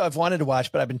TV show I've wanted to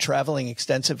watch, but I've been traveling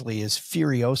extensively is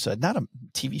Furiosa. Not a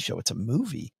TV show, it's a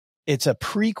movie. It's a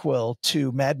prequel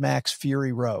to Mad Max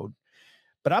Fury Road.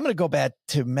 But I'm going to go back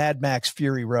to Mad Max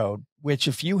Fury Road, which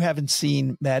if you haven't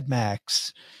seen Mad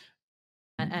Max,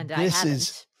 and this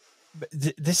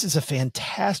is a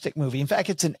fantastic movie. In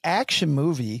fact, it's an action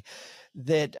movie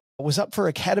that was up for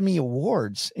Academy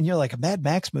Awards. And you're like, a Mad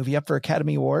Max movie up for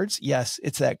Academy Awards? Yes,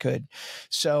 it's that good.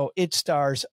 So it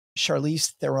stars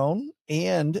Charlize Theron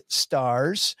and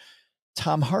stars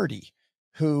Tom Hardy,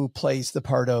 who plays the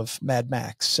part of Mad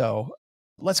Max. So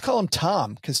let's call him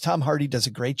Tom, because Tom Hardy does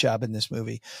a great job in this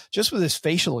movie, just with his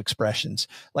facial expressions.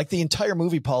 Like the entire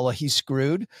movie, Paula, he's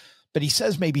screwed, but he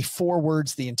says maybe 4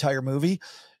 words the entire movie.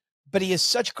 But he has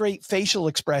such great facial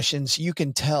expressions, you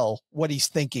can tell what he's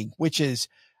thinking, which is,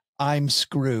 I'm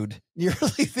screwed,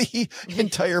 nearly the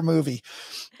entire movie.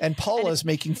 And Paula's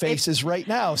making faces right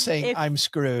now saying, I'm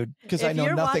screwed, because I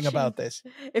know nothing about this.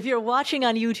 If you're watching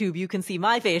on YouTube, you can see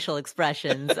my facial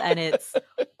expressions, and it's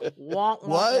wonk,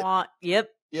 wonk, wonk. Yep.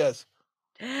 Yes.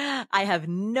 I have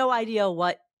no idea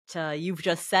what you've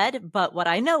just said, but what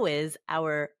I know is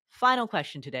our final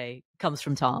question today comes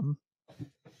from Tom.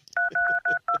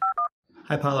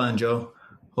 Hi, Paula and Joe.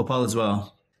 Hope all is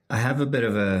well. I have a bit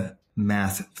of a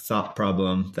math thought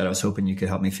problem that I was hoping you could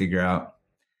help me figure out.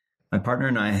 My partner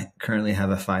and I currently have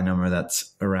a FI number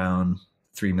that's around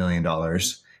 $3 million. And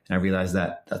I realize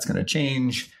that that's going to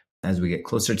change as we get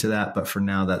closer to that. But for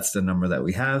now, that's the number that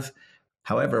we have.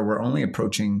 However, we're only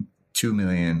approaching 2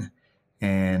 million.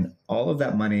 And all of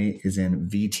that money is in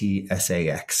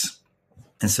VTSAX.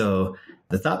 And so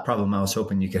the thought problem I was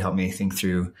hoping you could help me think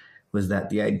through was that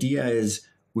the idea is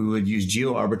we would use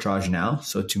geo-arbitrage now.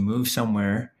 So to move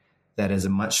somewhere that is a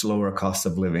much lower cost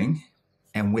of living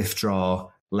and withdraw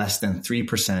less than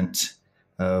 3%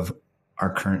 of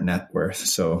our current net worth.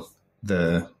 So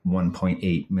the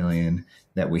 1.8 million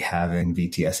that we have in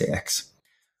VTSAX.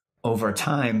 Over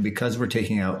time, because we're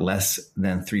taking out less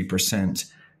than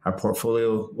 3%, our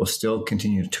portfolio will still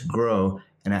continue to grow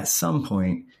and at some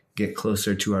point get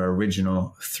closer to our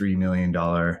original $3 million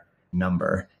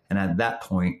number. And at that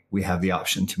point, we have the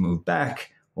option to move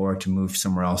back or to move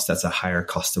somewhere else that's a higher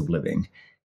cost of living.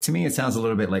 To me, it sounds a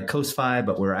little bit like COSFI,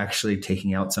 but we're actually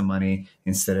taking out some money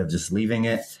instead of just leaving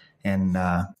it. And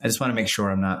I just want to make sure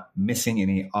I'm not missing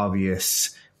any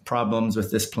obvious problems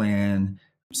with this plan,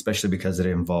 especially because it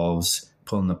involves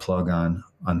pulling the plug on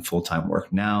full-time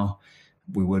work now.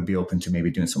 We would be open to maybe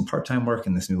doing some part-time work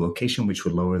in this new location, which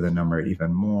would lower the number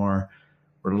even more.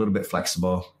 We're a little bit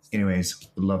flexible. Anyways,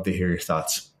 would love to hear your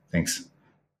thoughts. Thanks.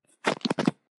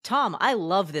 Tom, I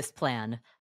love this plan.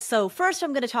 So first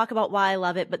I'm going to talk about why I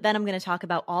love it, but then I'm going to talk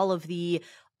about all of the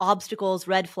obstacles,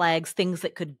 red flags, things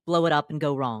that could blow it up and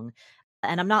go wrong.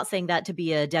 And I'm not saying that to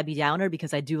be a Debbie Downer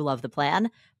because I do love the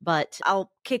plan, but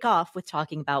I'll kick off with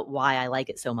talking about why I like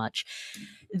it so much.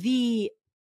 The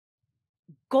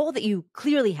goal that you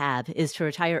clearly have is to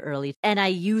retire early. And I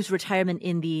use retirement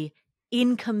in the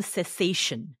income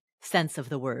cessation sense of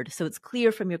the word. So it's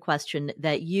clear from your question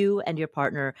that you and your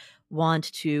partner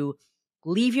want to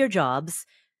leave your jobs,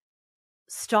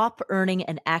 stop earning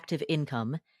an active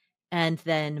income, and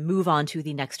then move on to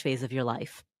the next phase of your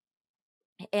life.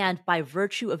 And by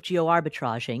virtue of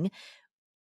geo-arbitraging,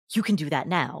 you can do that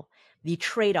now. The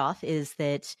trade-off is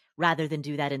that rather than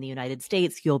do that in the United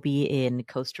States, you'll be in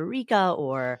Costa Rica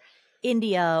or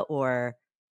India or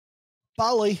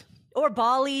Bali,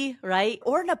 right?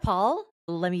 Or Nepal.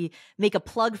 Let me make a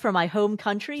plug for my home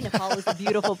country. Nepal is a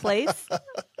beautiful place.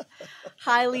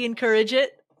 Highly encourage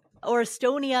it. Or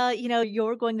Estonia,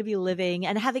 you're going to be living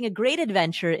and having a great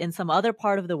adventure in some other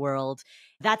part of the world.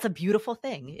 That's a beautiful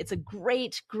thing. It's a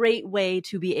great, great way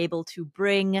to be able to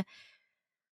bring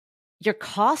your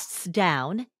costs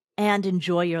down and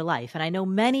enjoy your life. And I know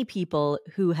many people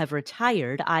who have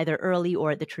retired either early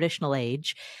or at the traditional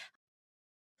age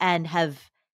and have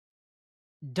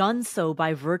done so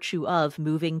by virtue of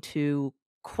moving to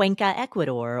Cuenca,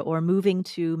 Ecuador, or moving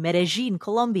to Medellin,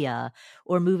 Colombia,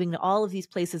 or moving to all of these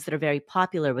places that are very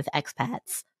popular with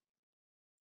expats.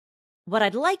 What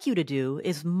I'd like you to do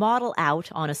is model out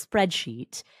on a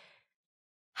spreadsheet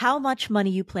how much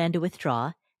money you plan to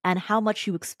withdraw and how much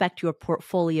you expect your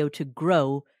portfolio to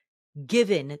grow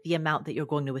given the amount that you're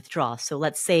going to withdraw. So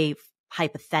let's say,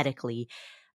 hypothetically,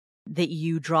 that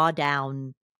you draw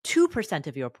down 2%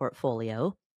 of your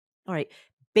portfolio. All right,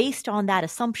 based on that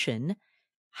assumption,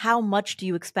 how much do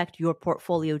you expect your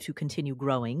portfolio to continue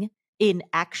growing in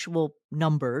actual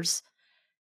numbers?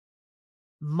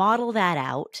 Model that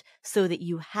out so that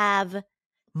you have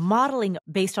modeling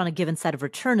based on a given set of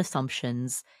return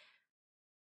assumptions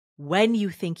when you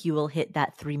think you will hit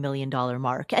that $3 million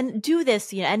mark. And do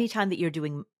this, anytime that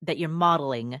you're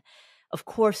modeling, of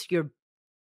course, you're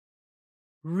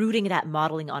rooting that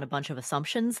modeling on a bunch of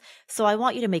assumptions. So I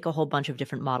want you to make a whole bunch of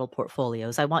different model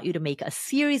portfolios. I want you to make a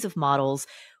series of models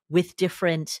with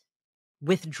different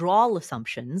withdrawal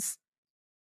assumptions,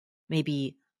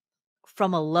 maybe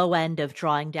from a low end of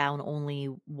drawing down only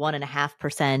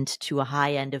 1.5% to a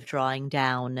high end of drawing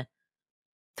down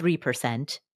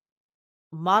 3%.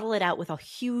 Model it out with a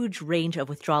huge range of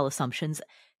withdrawal assumptions.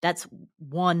 That's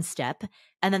one step.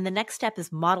 And then the next step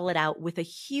is model it out with a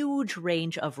huge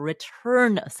range of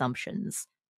return assumptions.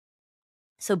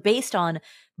 So based on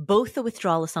both the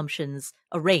withdrawal assumptions,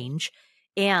 a range,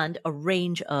 and a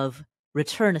range of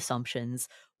return assumptions,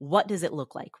 what does it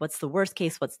look like? What's the worst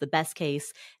case? What's the best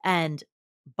case? And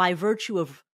by virtue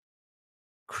of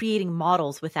creating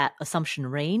models with that assumption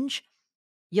range,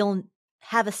 you'll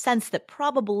have a sense that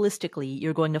probabilistically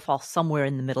you're going to fall somewhere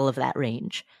in the middle of that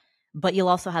range. But you'll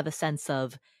also have a sense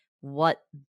of what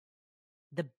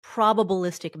the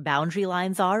probabilistic boundary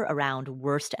lines are around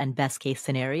worst and best case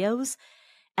scenarios.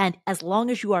 And as long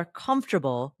as you are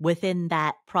comfortable within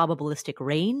that probabilistic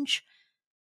range,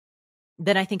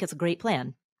 then I think it's a great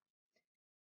plan.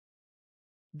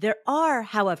 There are,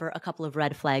 however, a couple of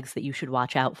red flags that you should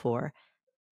watch out for.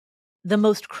 The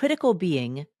most critical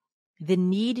being the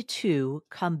need to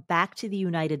come back to the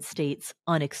United States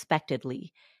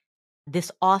unexpectedly.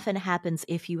 This often happens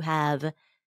if you have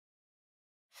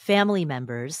family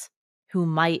members who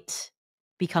might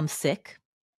become sick,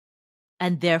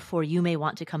 and therefore you may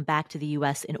want to come back to the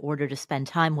US in order to spend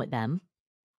time with them.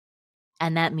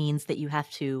 And that means that you have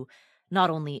to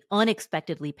not only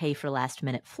unexpectedly pay for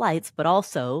last-minute flights, but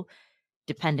also,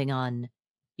 depending on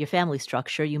your family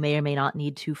structure, you may or may not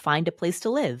need to find a place to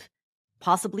live,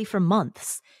 possibly for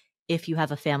months, if you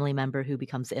have a family member who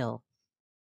becomes ill.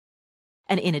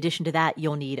 And in addition to that,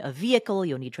 you'll need a vehicle,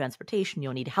 you'll need transportation,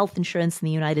 you'll need health insurance in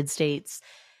the United States.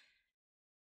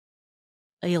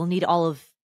 You'll need all of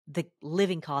the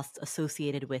living costs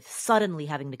associated with suddenly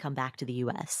having to come back to the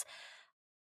US.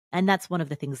 And that's one of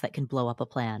the things that can blow up a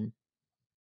plan.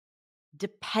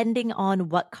 Depending on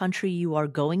what country you are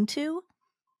going to,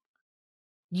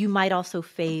 you might also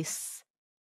face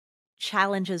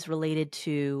challenges related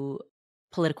to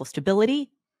political stability,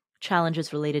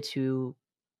 challenges related to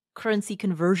currency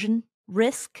conversion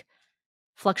risk,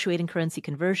 fluctuating currency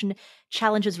conversion,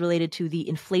 challenges related to the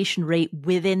inflation rate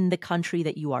within the country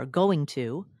that you are going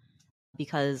to,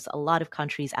 because a lot of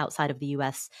countries outside of the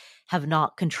US have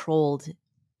not controlled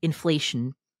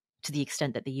inflation to the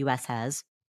extent that the US has.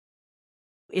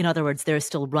 In other words, there is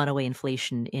still runaway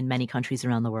inflation in many countries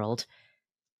around the world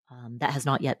that has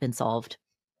not yet been solved.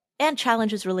 And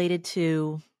challenges related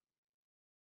to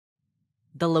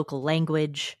the local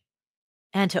language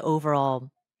and to overall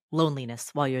loneliness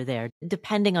while you're there.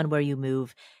 Depending on where you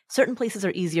move, certain places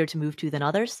are easier to move to than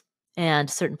others, and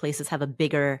certain places have a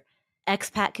bigger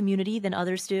expat community than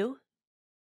others do.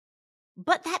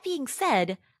 But that being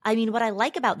said, I mean, what I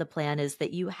like about the plan is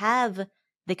that you have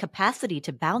the capacity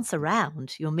to bounce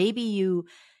around. Maybe you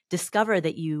discover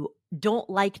that you don't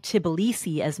like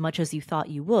Tbilisi as much as you thought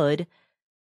you would,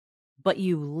 but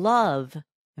you love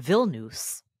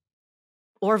Vilnius,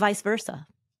 or vice versa.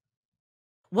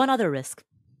 One other risk.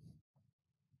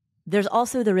 There's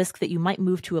also the risk that you might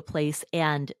move to a place,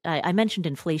 and I mentioned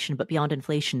inflation, but beyond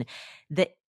inflation,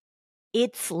 that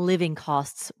its living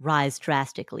costs rise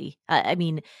drastically. I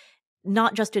mean,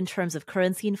 not just in terms of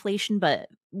currency inflation, but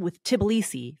with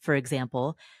Tbilisi, for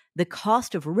example, the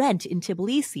cost of rent in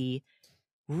Tbilisi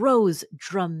rose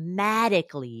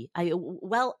dramatically,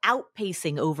 well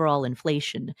outpacing overall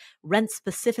inflation. Rent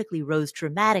specifically rose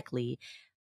dramatically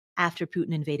after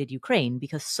Putin invaded Ukraine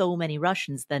because so many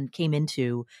Russians then came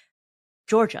into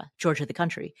Georgia, the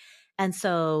country. And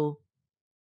so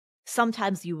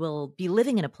sometimes you will be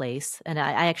living in a place, and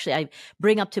I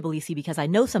bring up Tbilisi because I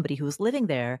know somebody who was living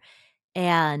there,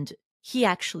 and he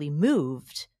actually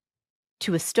moved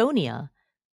to Estonia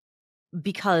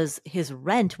because his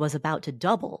rent was about to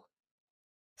double.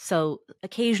 So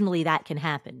occasionally that can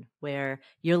happen where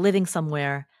you're living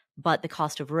somewhere, but the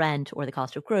cost of rent or the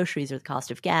cost of groceries or the cost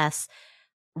of gas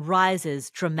rises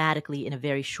dramatically in a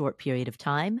very short period of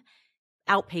time,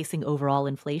 outpacing overall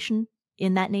inflation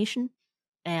in that nation.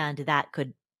 And that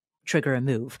could trigger a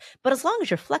move. But as long as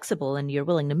you're flexible and you're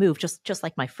willing to move, just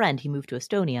like my friend, he moved to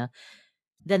Estonia,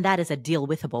 then that is a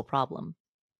deal-withable problem.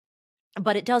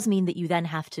 But it does mean that you then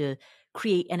have to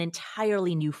create an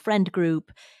entirely new friend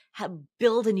group,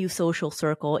 build a new social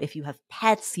circle. If you have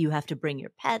pets, you have to bring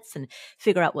your pets and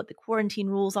figure out what the quarantine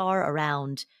rules are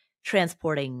around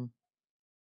transporting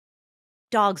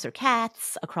dogs or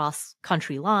cats across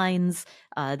country lines.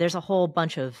 There's a whole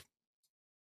bunch of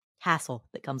hassle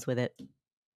that comes with it.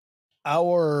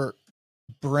 Our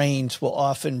brains will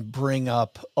often bring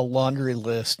up a laundry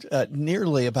list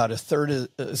nearly about a third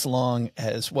as long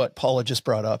as what Paula just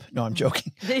brought up. No, I'm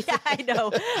joking. Yeah, I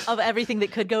know, of everything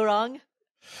that could go wrong.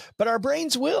 But our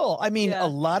brains will. I mean, a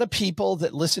lot of people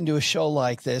that listen to a show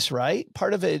like this, right?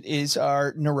 Part of it is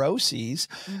our neuroses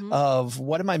of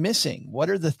what am I missing? What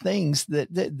are the things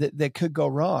that could go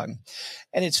wrong?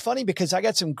 And it's funny because I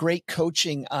got some great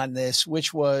coaching on this,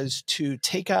 which was to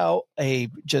take out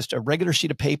just a regular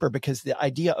sheet of paper, because the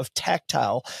idea of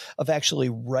tactile, of actually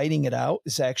writing it out,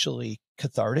 is actually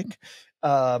cathartic.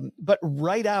 But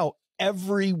write out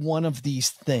every one of these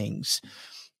things,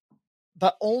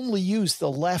 but only use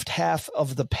the left half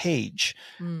of the page.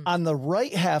 On the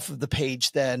right half of the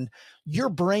page, then, your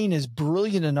brain is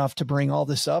brilliant enough to bring all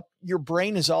this up. Your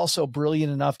brain is also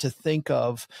brilliant enough to think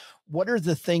of, what are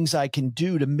the things I can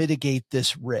do to mitigate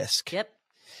this risk? Yep.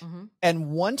 And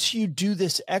once you do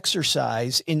this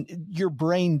exercise, your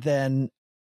brain then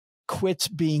quits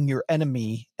being your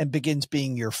enemy and begins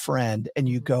being your friend, and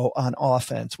you go on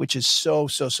offense, which is so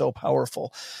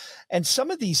powerful. And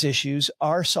some of these issues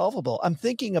are solvable. I'm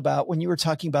thinking about when you were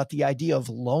talking about the idea of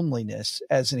loneliness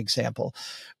as an example.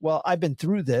 Well, I've been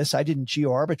through this. I didn't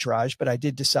geo-arbitrage, but I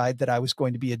did decide that I was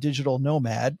going to be a digital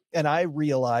nomad. And I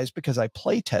realized, because I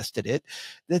play tested it,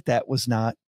 that was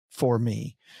not for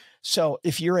me. So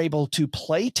if you're able to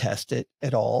play test it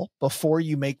at all before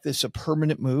you make this a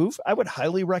permanent move, I would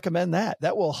highly recommend that.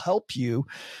 That will help you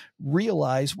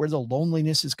realize where the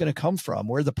loneliness is going to come from,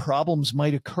 where the problems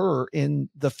might occur in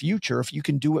the future. If you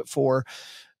can do it for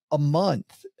a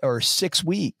month or 6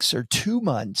 weeks or 2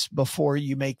 months before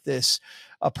you make this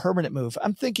a permanent move.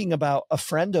 I'm thinking about a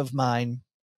friend of mine,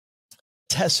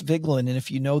 Tess Vigeland, and if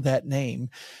you know that name,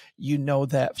 you know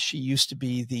that she used to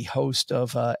be the host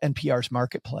of NPR's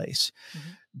Marketplace.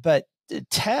 But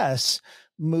Tess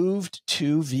moved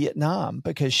to Vietnam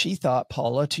because she thought,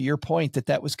 Paula, to your point,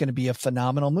 that was going to be a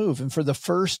phenomenal move. And for the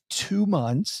first 2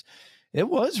 months, it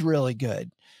was really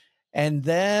good. And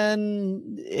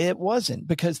then it wasn't,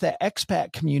 because the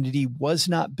expat community was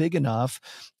not big enough,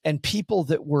 and people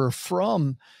that were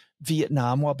from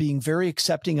Vietnam, while being very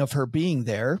accepting of her being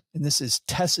there, and this is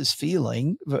Tess's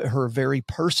feeling, her very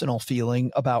personal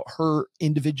feeling about her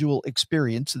individual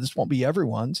experience, so this won't be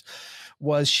everyone's,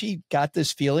 was she got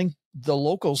this feeling. The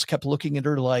locals kept looking at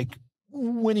her like,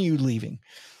 when are you leaving?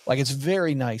 Like, it's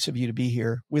very nice of you to be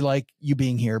here. We like you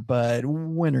being here, but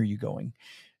when are you going?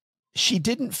 She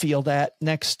didn't feel that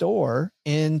next door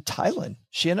in Thailand.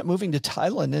 She ended up moving to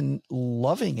Thailand and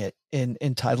loving it in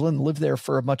Thailand, lived there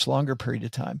for a much longer period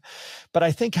of time. But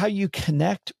I think how you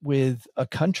connect with a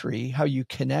country, how you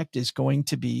connect, is going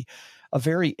to be a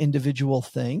very individual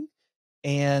thing.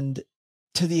 And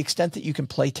to the extent that you can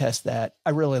play test that,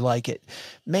 I really like it.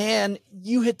 Man,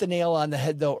 you hit the nail on the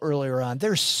head though earlier on.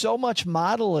 There's so much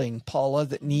modeling, Paula,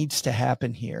 that needs to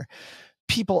happen here.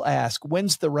 people ask,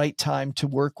 when's the right time to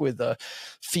work with a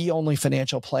fee-only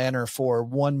financial planner for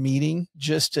one meeting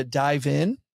just to dive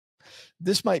in?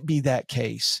 This might be that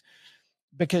case,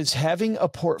 because having a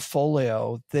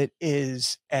portfolio that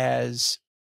is as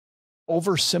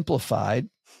oversimplified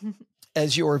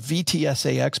as your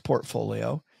VTSAX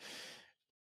portfolio,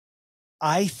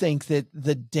 I think that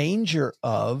the danger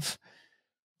of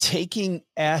taking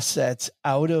assets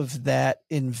out of that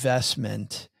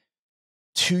investment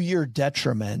to your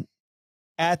detriment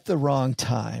at the wrong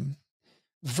time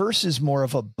versus more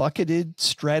of a bucketed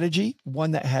strategy,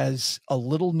 one that has a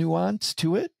little nuance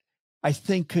to it, I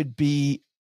think could be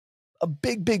a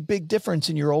big difference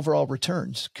in your overall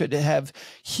returns, could have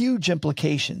huge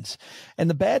implications. And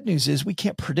the bad news is we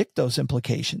can't predict those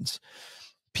implications.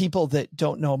 People that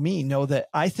don't know me know that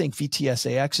I think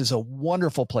VTSAX is a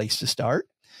wonderful place to start.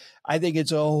 I think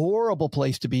it's a horrible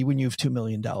place to be when you have $2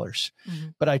 million. Mm-hmm.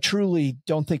 But I truly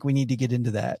don't think we need to get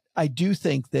into that. I do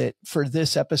think that for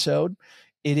this episode,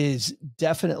 it is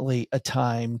definitely a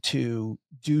time to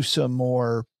do some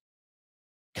more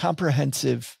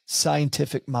comprehensive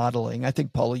scientific modeling. I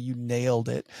think, Paula, you nailed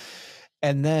it.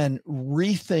 And then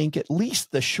rethink at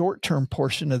least the short-term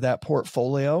portion of that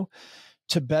portfolio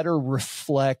to better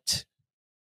reflect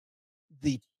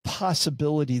the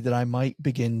possibility that I might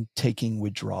begin taking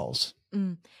withdrawals.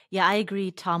 Yeah, I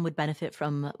agree. Tom would benefit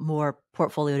from more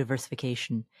portfolio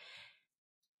diversification.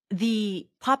 The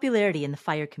popularity in the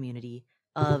FIRE community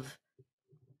of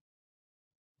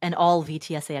an all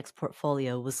VTSAX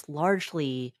portfolio was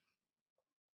largely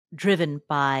driven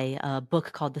by a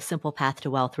book called The Simple Path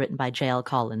to Wealth, written by J.L.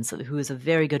 Collins, who is a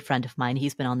very good friend of mine.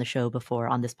 He's been on the show before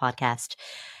on this podcast.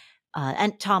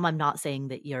 And Tom, I'm not saying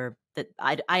that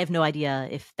I have no idea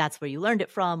if that's where you learned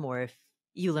it from or if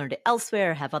you learned it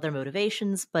elsewhere, have other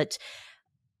motivations. But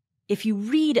if you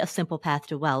read A Simple Path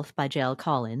to Wealth by J.L.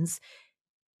 Collins,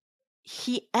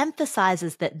 he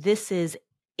emphasizes that this is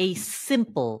a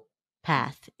simple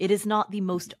path. It is not the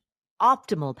most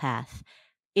optimal path.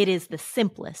 It is the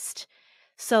simplest.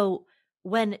 So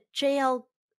when J.L.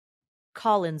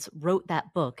 Collins wrote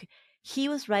that book, he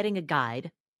was writing a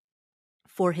guide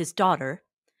for his daughter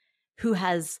who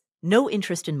has no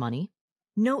interest in money,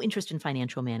 no interest in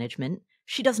financial management.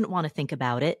 She doesn't want to think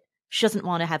about it. She doesn't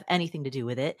want to have anything to do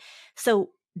with it. So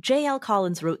J.L.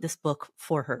 Collins wrote this book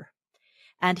for her.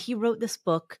 And he wrote this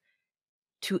book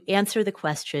to answer the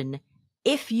question,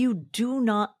 if you do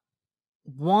not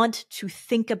want to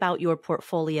think about your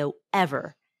portfolio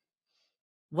ever,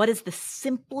 what is the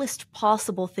simplest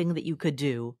possible thing that you could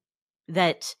do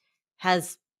that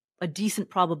has a decent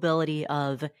probability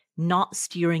of not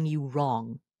steering you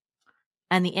wrong?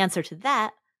 And the answer to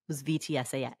that was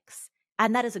VTSAX.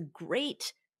 And that is a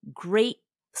great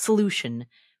solution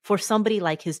for somebody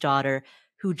like his daughter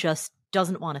who just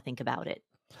doesn't want to think about it.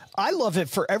 I love it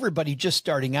for everybody just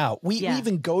starting out. We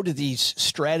even go to these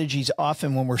strategies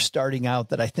often when we're starting out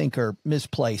that I think are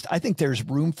misplaced. I think there's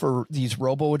room for these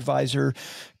robo-advisor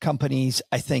companies.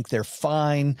 I think they're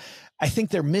fine. I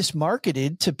think they're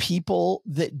mismarketed to people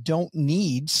that don't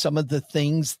need some of the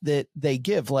things that they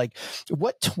give. Like,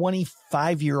 what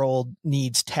 25-year-old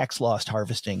needs tax loss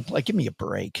harvesting? Like, give me a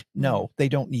break. No, they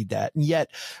don't need that. And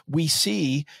yet we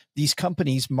see these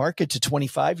companies market to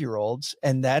 25-year-olds,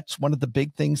 and that's one of the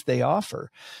big things they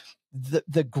offer.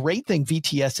 The great thing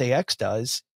VTSAX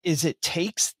does is it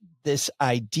takes this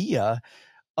idea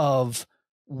of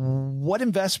what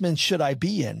investments should I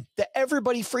be in that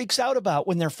everybody freaks out about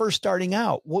when they're first starting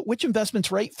out. Which investment's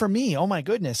right for me? Oh my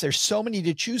goodness. There's so many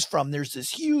to choose from. There's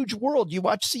this huge world. You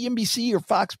watch CNBC or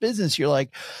Fox Business,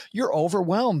 you're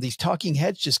overwhelmed. These talking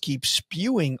heads just keep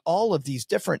spewing all of these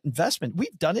different investments.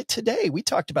 We've done it today. We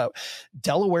talked about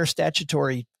Delaware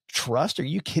Statutory Trust. Are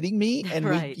you kidding me? And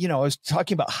right. I was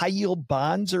talking about high yield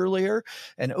bonds earlier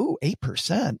and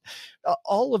 8%.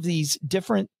 All of these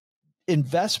different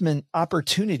investment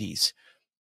opportunities.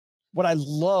 What I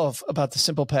love about The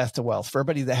Simple Path to Wealth, for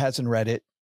everybody that hasn't read it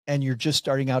and you're just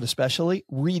starting out, especially,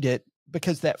 read it,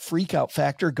 because that freak out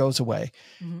factor goes away.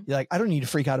 Mm-hmm. You're like, I don't need to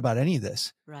freak out about any of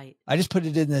this. Right. I just put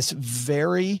it in this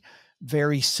very,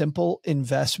 very simple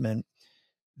investment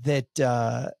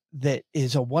that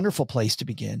is a wonderful place to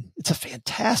begin. It's a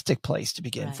fantastic place to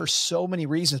begin for so many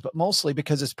reasons, but mostly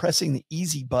because it's pressing the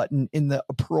easy button in the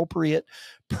appropriate,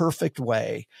 perfect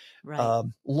way. Right.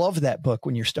 Love that book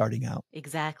when you're starting out.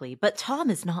 Exactly. But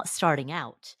Tom is not starting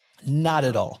out. Not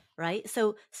at all. Right.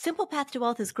 So Simple Path to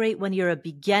Wealth is great when you're a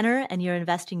beginner and you're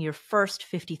investing your first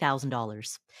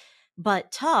 $50,000.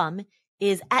 But Tom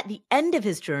is at the end of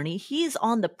his journey. He's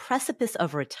on the precipice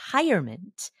of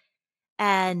retirement.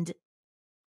 And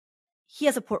he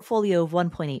has a portfolio of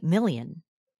 1.8 million.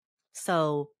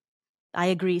 So I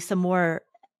agree, some more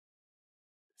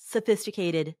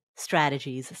sophisticated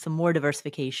strategies, some more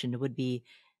diversification would be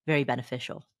very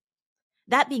beneficial.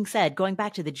 That being said, going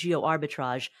back to the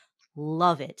geo-arbitrage,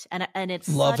 love it. And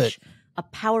it's such a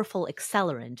powerful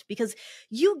accelerant because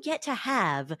you get to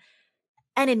have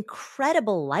an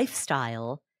incredible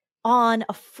lifestyle on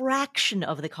a fraction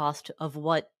of the cost of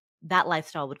what that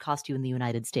lifestyle would cost you in the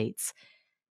United States.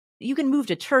 You can move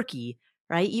to Turkey,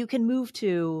 right? You can move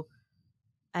to,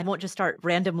 I won't just start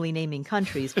randomly naming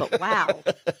countries, but wow,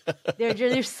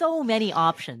 there's so many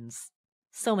options.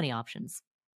 So many options.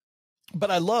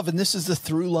 But I love, and this is the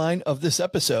through line of this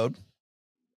episode,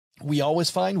 we always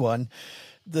find one.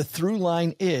 The through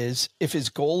line is, if his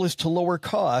goal is to lower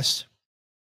costs,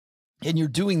 and you're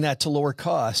doing that to lower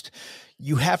cost,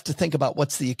 you have to think about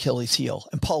what's the Achilles heel.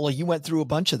 And Paula, you went through a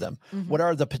bunch of them. Mm-hmm. What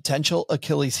are the potential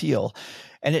Achilles heel?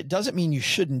 And it doesn't mean you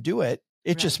shouldn't do it.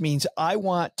 It just means I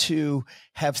want to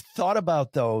have thought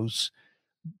about those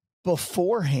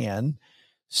beforehand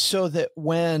so that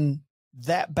when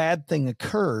that bad thing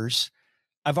occurs,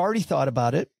 I've already thought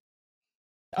about it.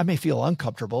 I may feel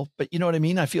uncomfortable, but you know what I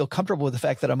mean? I feel comfortable with the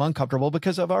fact that I'm uncomfortable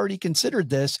because I've already considered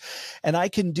this, and I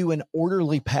can do an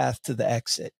orderly path to the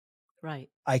exit. Right.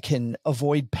 I can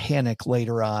avoid panic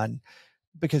later on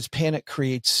because panic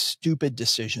creates stupid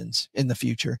decisions in the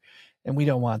future, and we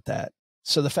don't want that.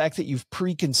 So the fact that you've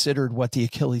pre-considered what the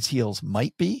Achilles heels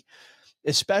might be,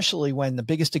 especially when the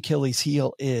biggest Achilles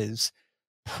heel is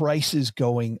prices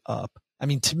going up. I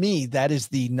mean, to me, that is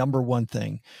the number one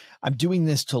thing. I'm doing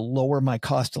this to lower my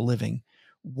cost of living.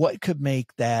 What could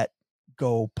make that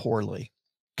go poorly?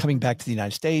 Coming back to the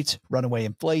United States, runaway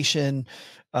inflation,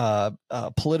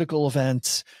 political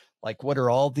events, like what are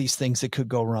all these things that could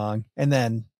go wrong? And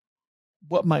then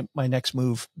what might my next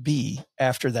move be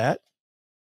after that?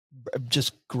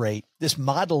 Just great. This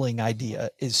modeling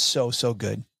idea is so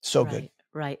good. So good.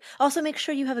 Right. Also, make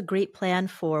sure you have a great plan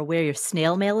for where your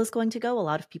snail mail is going to go. A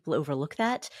lot of people overlook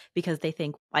that because they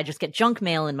think, I just get junk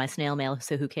mail in my snail mail,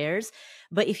 so who cares?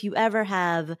 But if you ever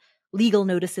have legal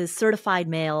notices, certified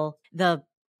mail, the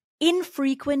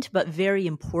infrequent but very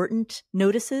important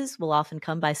notices will often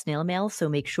come by snail mail. So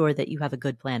make sure that you have a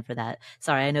good plan for that.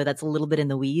 Sorry, I know that's a little bit in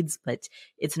the weeds, but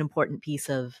it's an important piece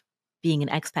of being an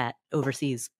expat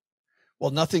overseas. Well,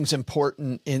 nothing's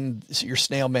important in your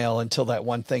snail mail until that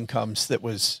one thing comes that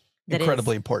was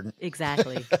incredibly important.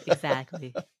 Exactly.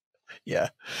 Yeah.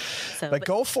 But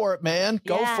go for it, man.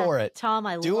 Go for it. Tom,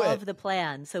 I love the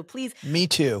plan. So please. Me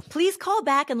too. Please call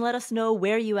back and let us know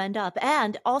where you end up.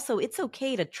 And also, it's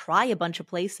okay to try a bunch of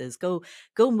places. Go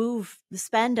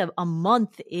spend a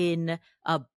month in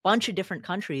a bunch of different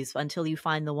countries until you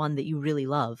find the one that you really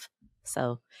love.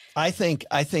 So I think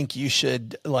you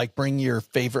should bring your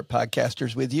favorite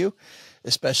podcasters with you,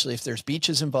 especially if there's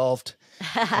beaches involved.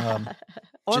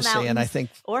 Or just mountains. Saying, I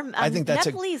think that's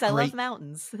Nepalese. I love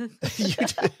mountains.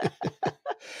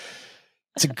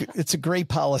 It's a great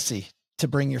policy to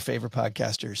bring your favorite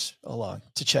podcasters along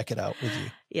to check it out with you.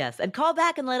 Yes. And call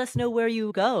back and let us know where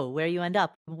you go, where you end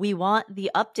up. We want the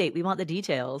update. We want the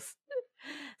details.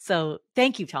 So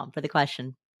thank you, Tom, for the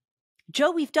question.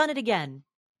 Joe, we've done it again.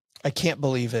 I can't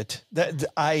believe it. That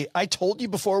I told you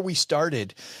before we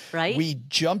started, right? We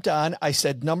jumped on. I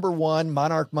said, number one,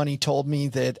 Monarch Money told me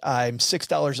that I'm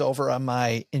 $6 over on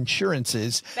my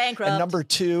insurances. Bankrupt. And number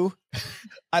two,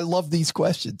 I love these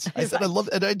questions. I said, I love,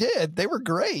 and I did. They were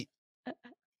great.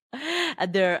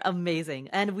 And they're amazing.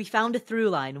 And we found a through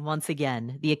line once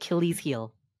again, the Achilles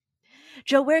heel.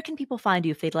 Joe, where can people find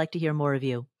you if they'd like to hear more of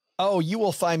you? Oh, you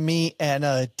will find me in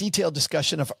a detailed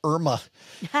discussion of IRMA.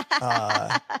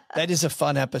 That is a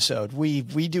fun episode. We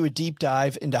do a deep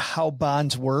dive into how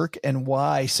bonds work and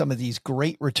why some of these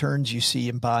great returns you see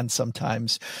in bonds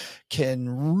sometimes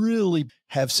can really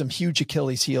have some huge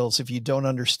Achilles heels if you don't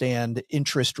understand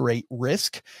interest rate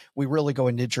risk. We really go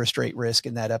into interest rate risk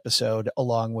in that episode,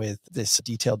 along with this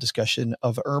detailed discussion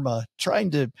of IRMA, trying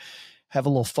to have a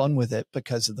little fun with it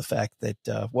because of the fact that,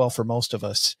 for most of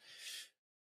us,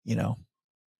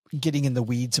 getting in the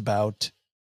weeds about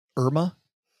IRMA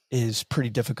is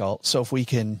pretty difficult. So if we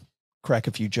can crack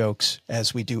a few jokes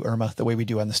as we do IRMA, the way we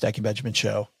do on the Stacking Benjamin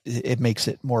show, it makes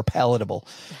it more palatable.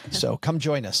 So come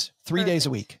join us 3 days a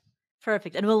week.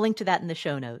 Perfect. And we'll link to that in the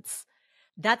show notes.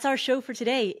 That's our show for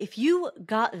today. If you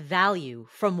got value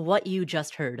from what you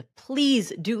just heard,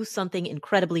 please do something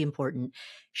incredibly important.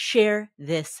 Share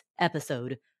this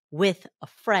episode with a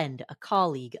friend, a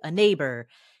colleague, a neighbor,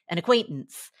 an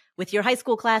acquaintance, with your high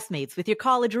school classmates, with your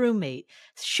college roommate.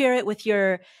 Share it with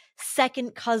your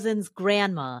second cousin's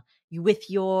grandma, with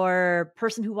your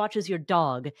person who watches your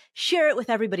dog. Share it with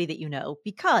everybody that you know,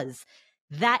 because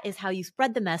That is how you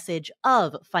spread the message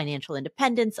of financial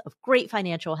independence, of great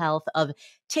financial health, of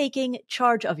taking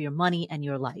charge of your money and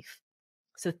your life.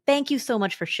 So thank you so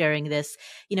much for sharing this.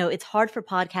 You know, it's hard for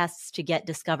podcasts to get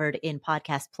discovered in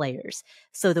podcast players.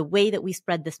 So the way that we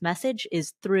spread this message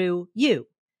is through you.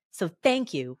 So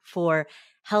thank you for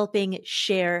helping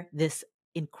share this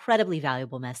incredibly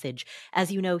valuable message.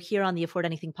 As you know, here on the Afford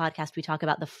Anything podcast, we talk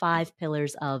about the 5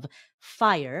 pillars of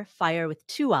FIRE with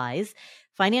 2 I's,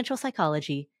 financial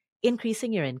psychology,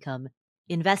 increasing your income,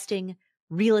 investing,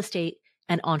 real estate,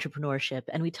 and entrepreneurship.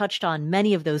 And we touched on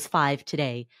many of those 5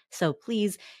 today. So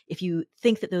please, if you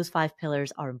think that those 5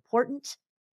 pillars are important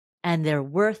and they're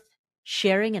worth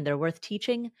sharing and they're worth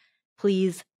teaching,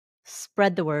 please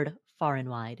spread the word far and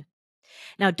wide.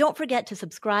 Now, don't forget to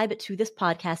subscribe to this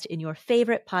podcast in your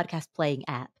favorite podcast playing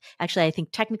app. Actually, I think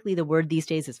technically the word these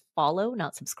days is follow,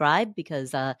 not subscribe,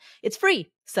 because it's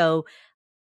free. So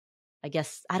I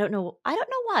guess I don't know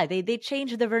why they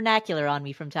change the vernacular on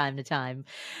me from time to time,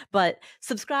 but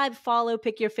subscribe, follow,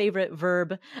 pick your favorite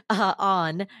verb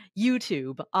on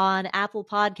YouTube, on Apple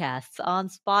Podcasts, on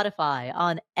Spotify,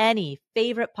 on any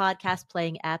favorite podcast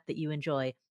playing app that you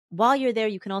enjoy. While you're there,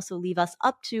 you can also leave us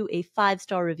up to a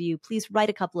 5-star review. Please write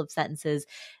a couple of sentences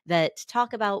that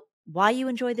talk about why you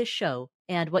enjoy this show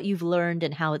and what you've learned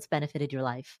and how it's benefited your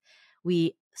life.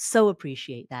 We so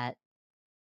appreciate that.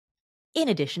 In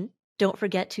addition, don't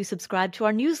forget to subscribe to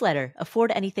our newsletter,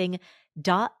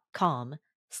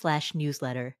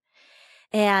 affordanything.com/newsletter.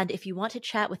 And if you want to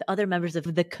chat with other members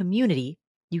of the community,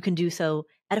 you can do so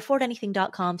at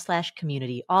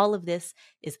affordanything.com/community. All of this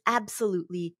is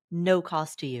absolutely no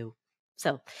cost to you.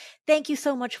 So thank you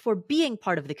so much for being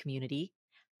part of the community.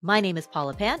 My name is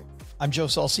Paula Pant. I'm Joe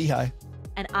Saul-Sehy.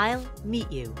 And I'll meet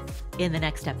you in the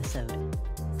next episode.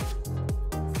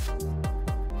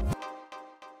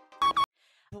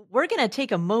 We're going to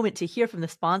take a moment to hear from the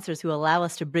sponsors who allow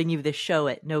us to bring you this show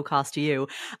at no cost to you.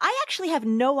 I actually have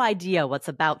no idea what's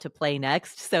about to play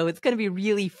next, so it's going to be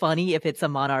really funny if it's a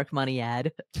Monarch Money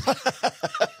ad.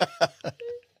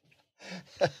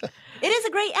 It is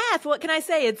a great app. What can I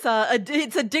say? It's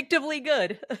addictively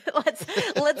good.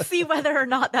 Let's see whether or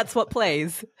not that's what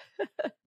plays.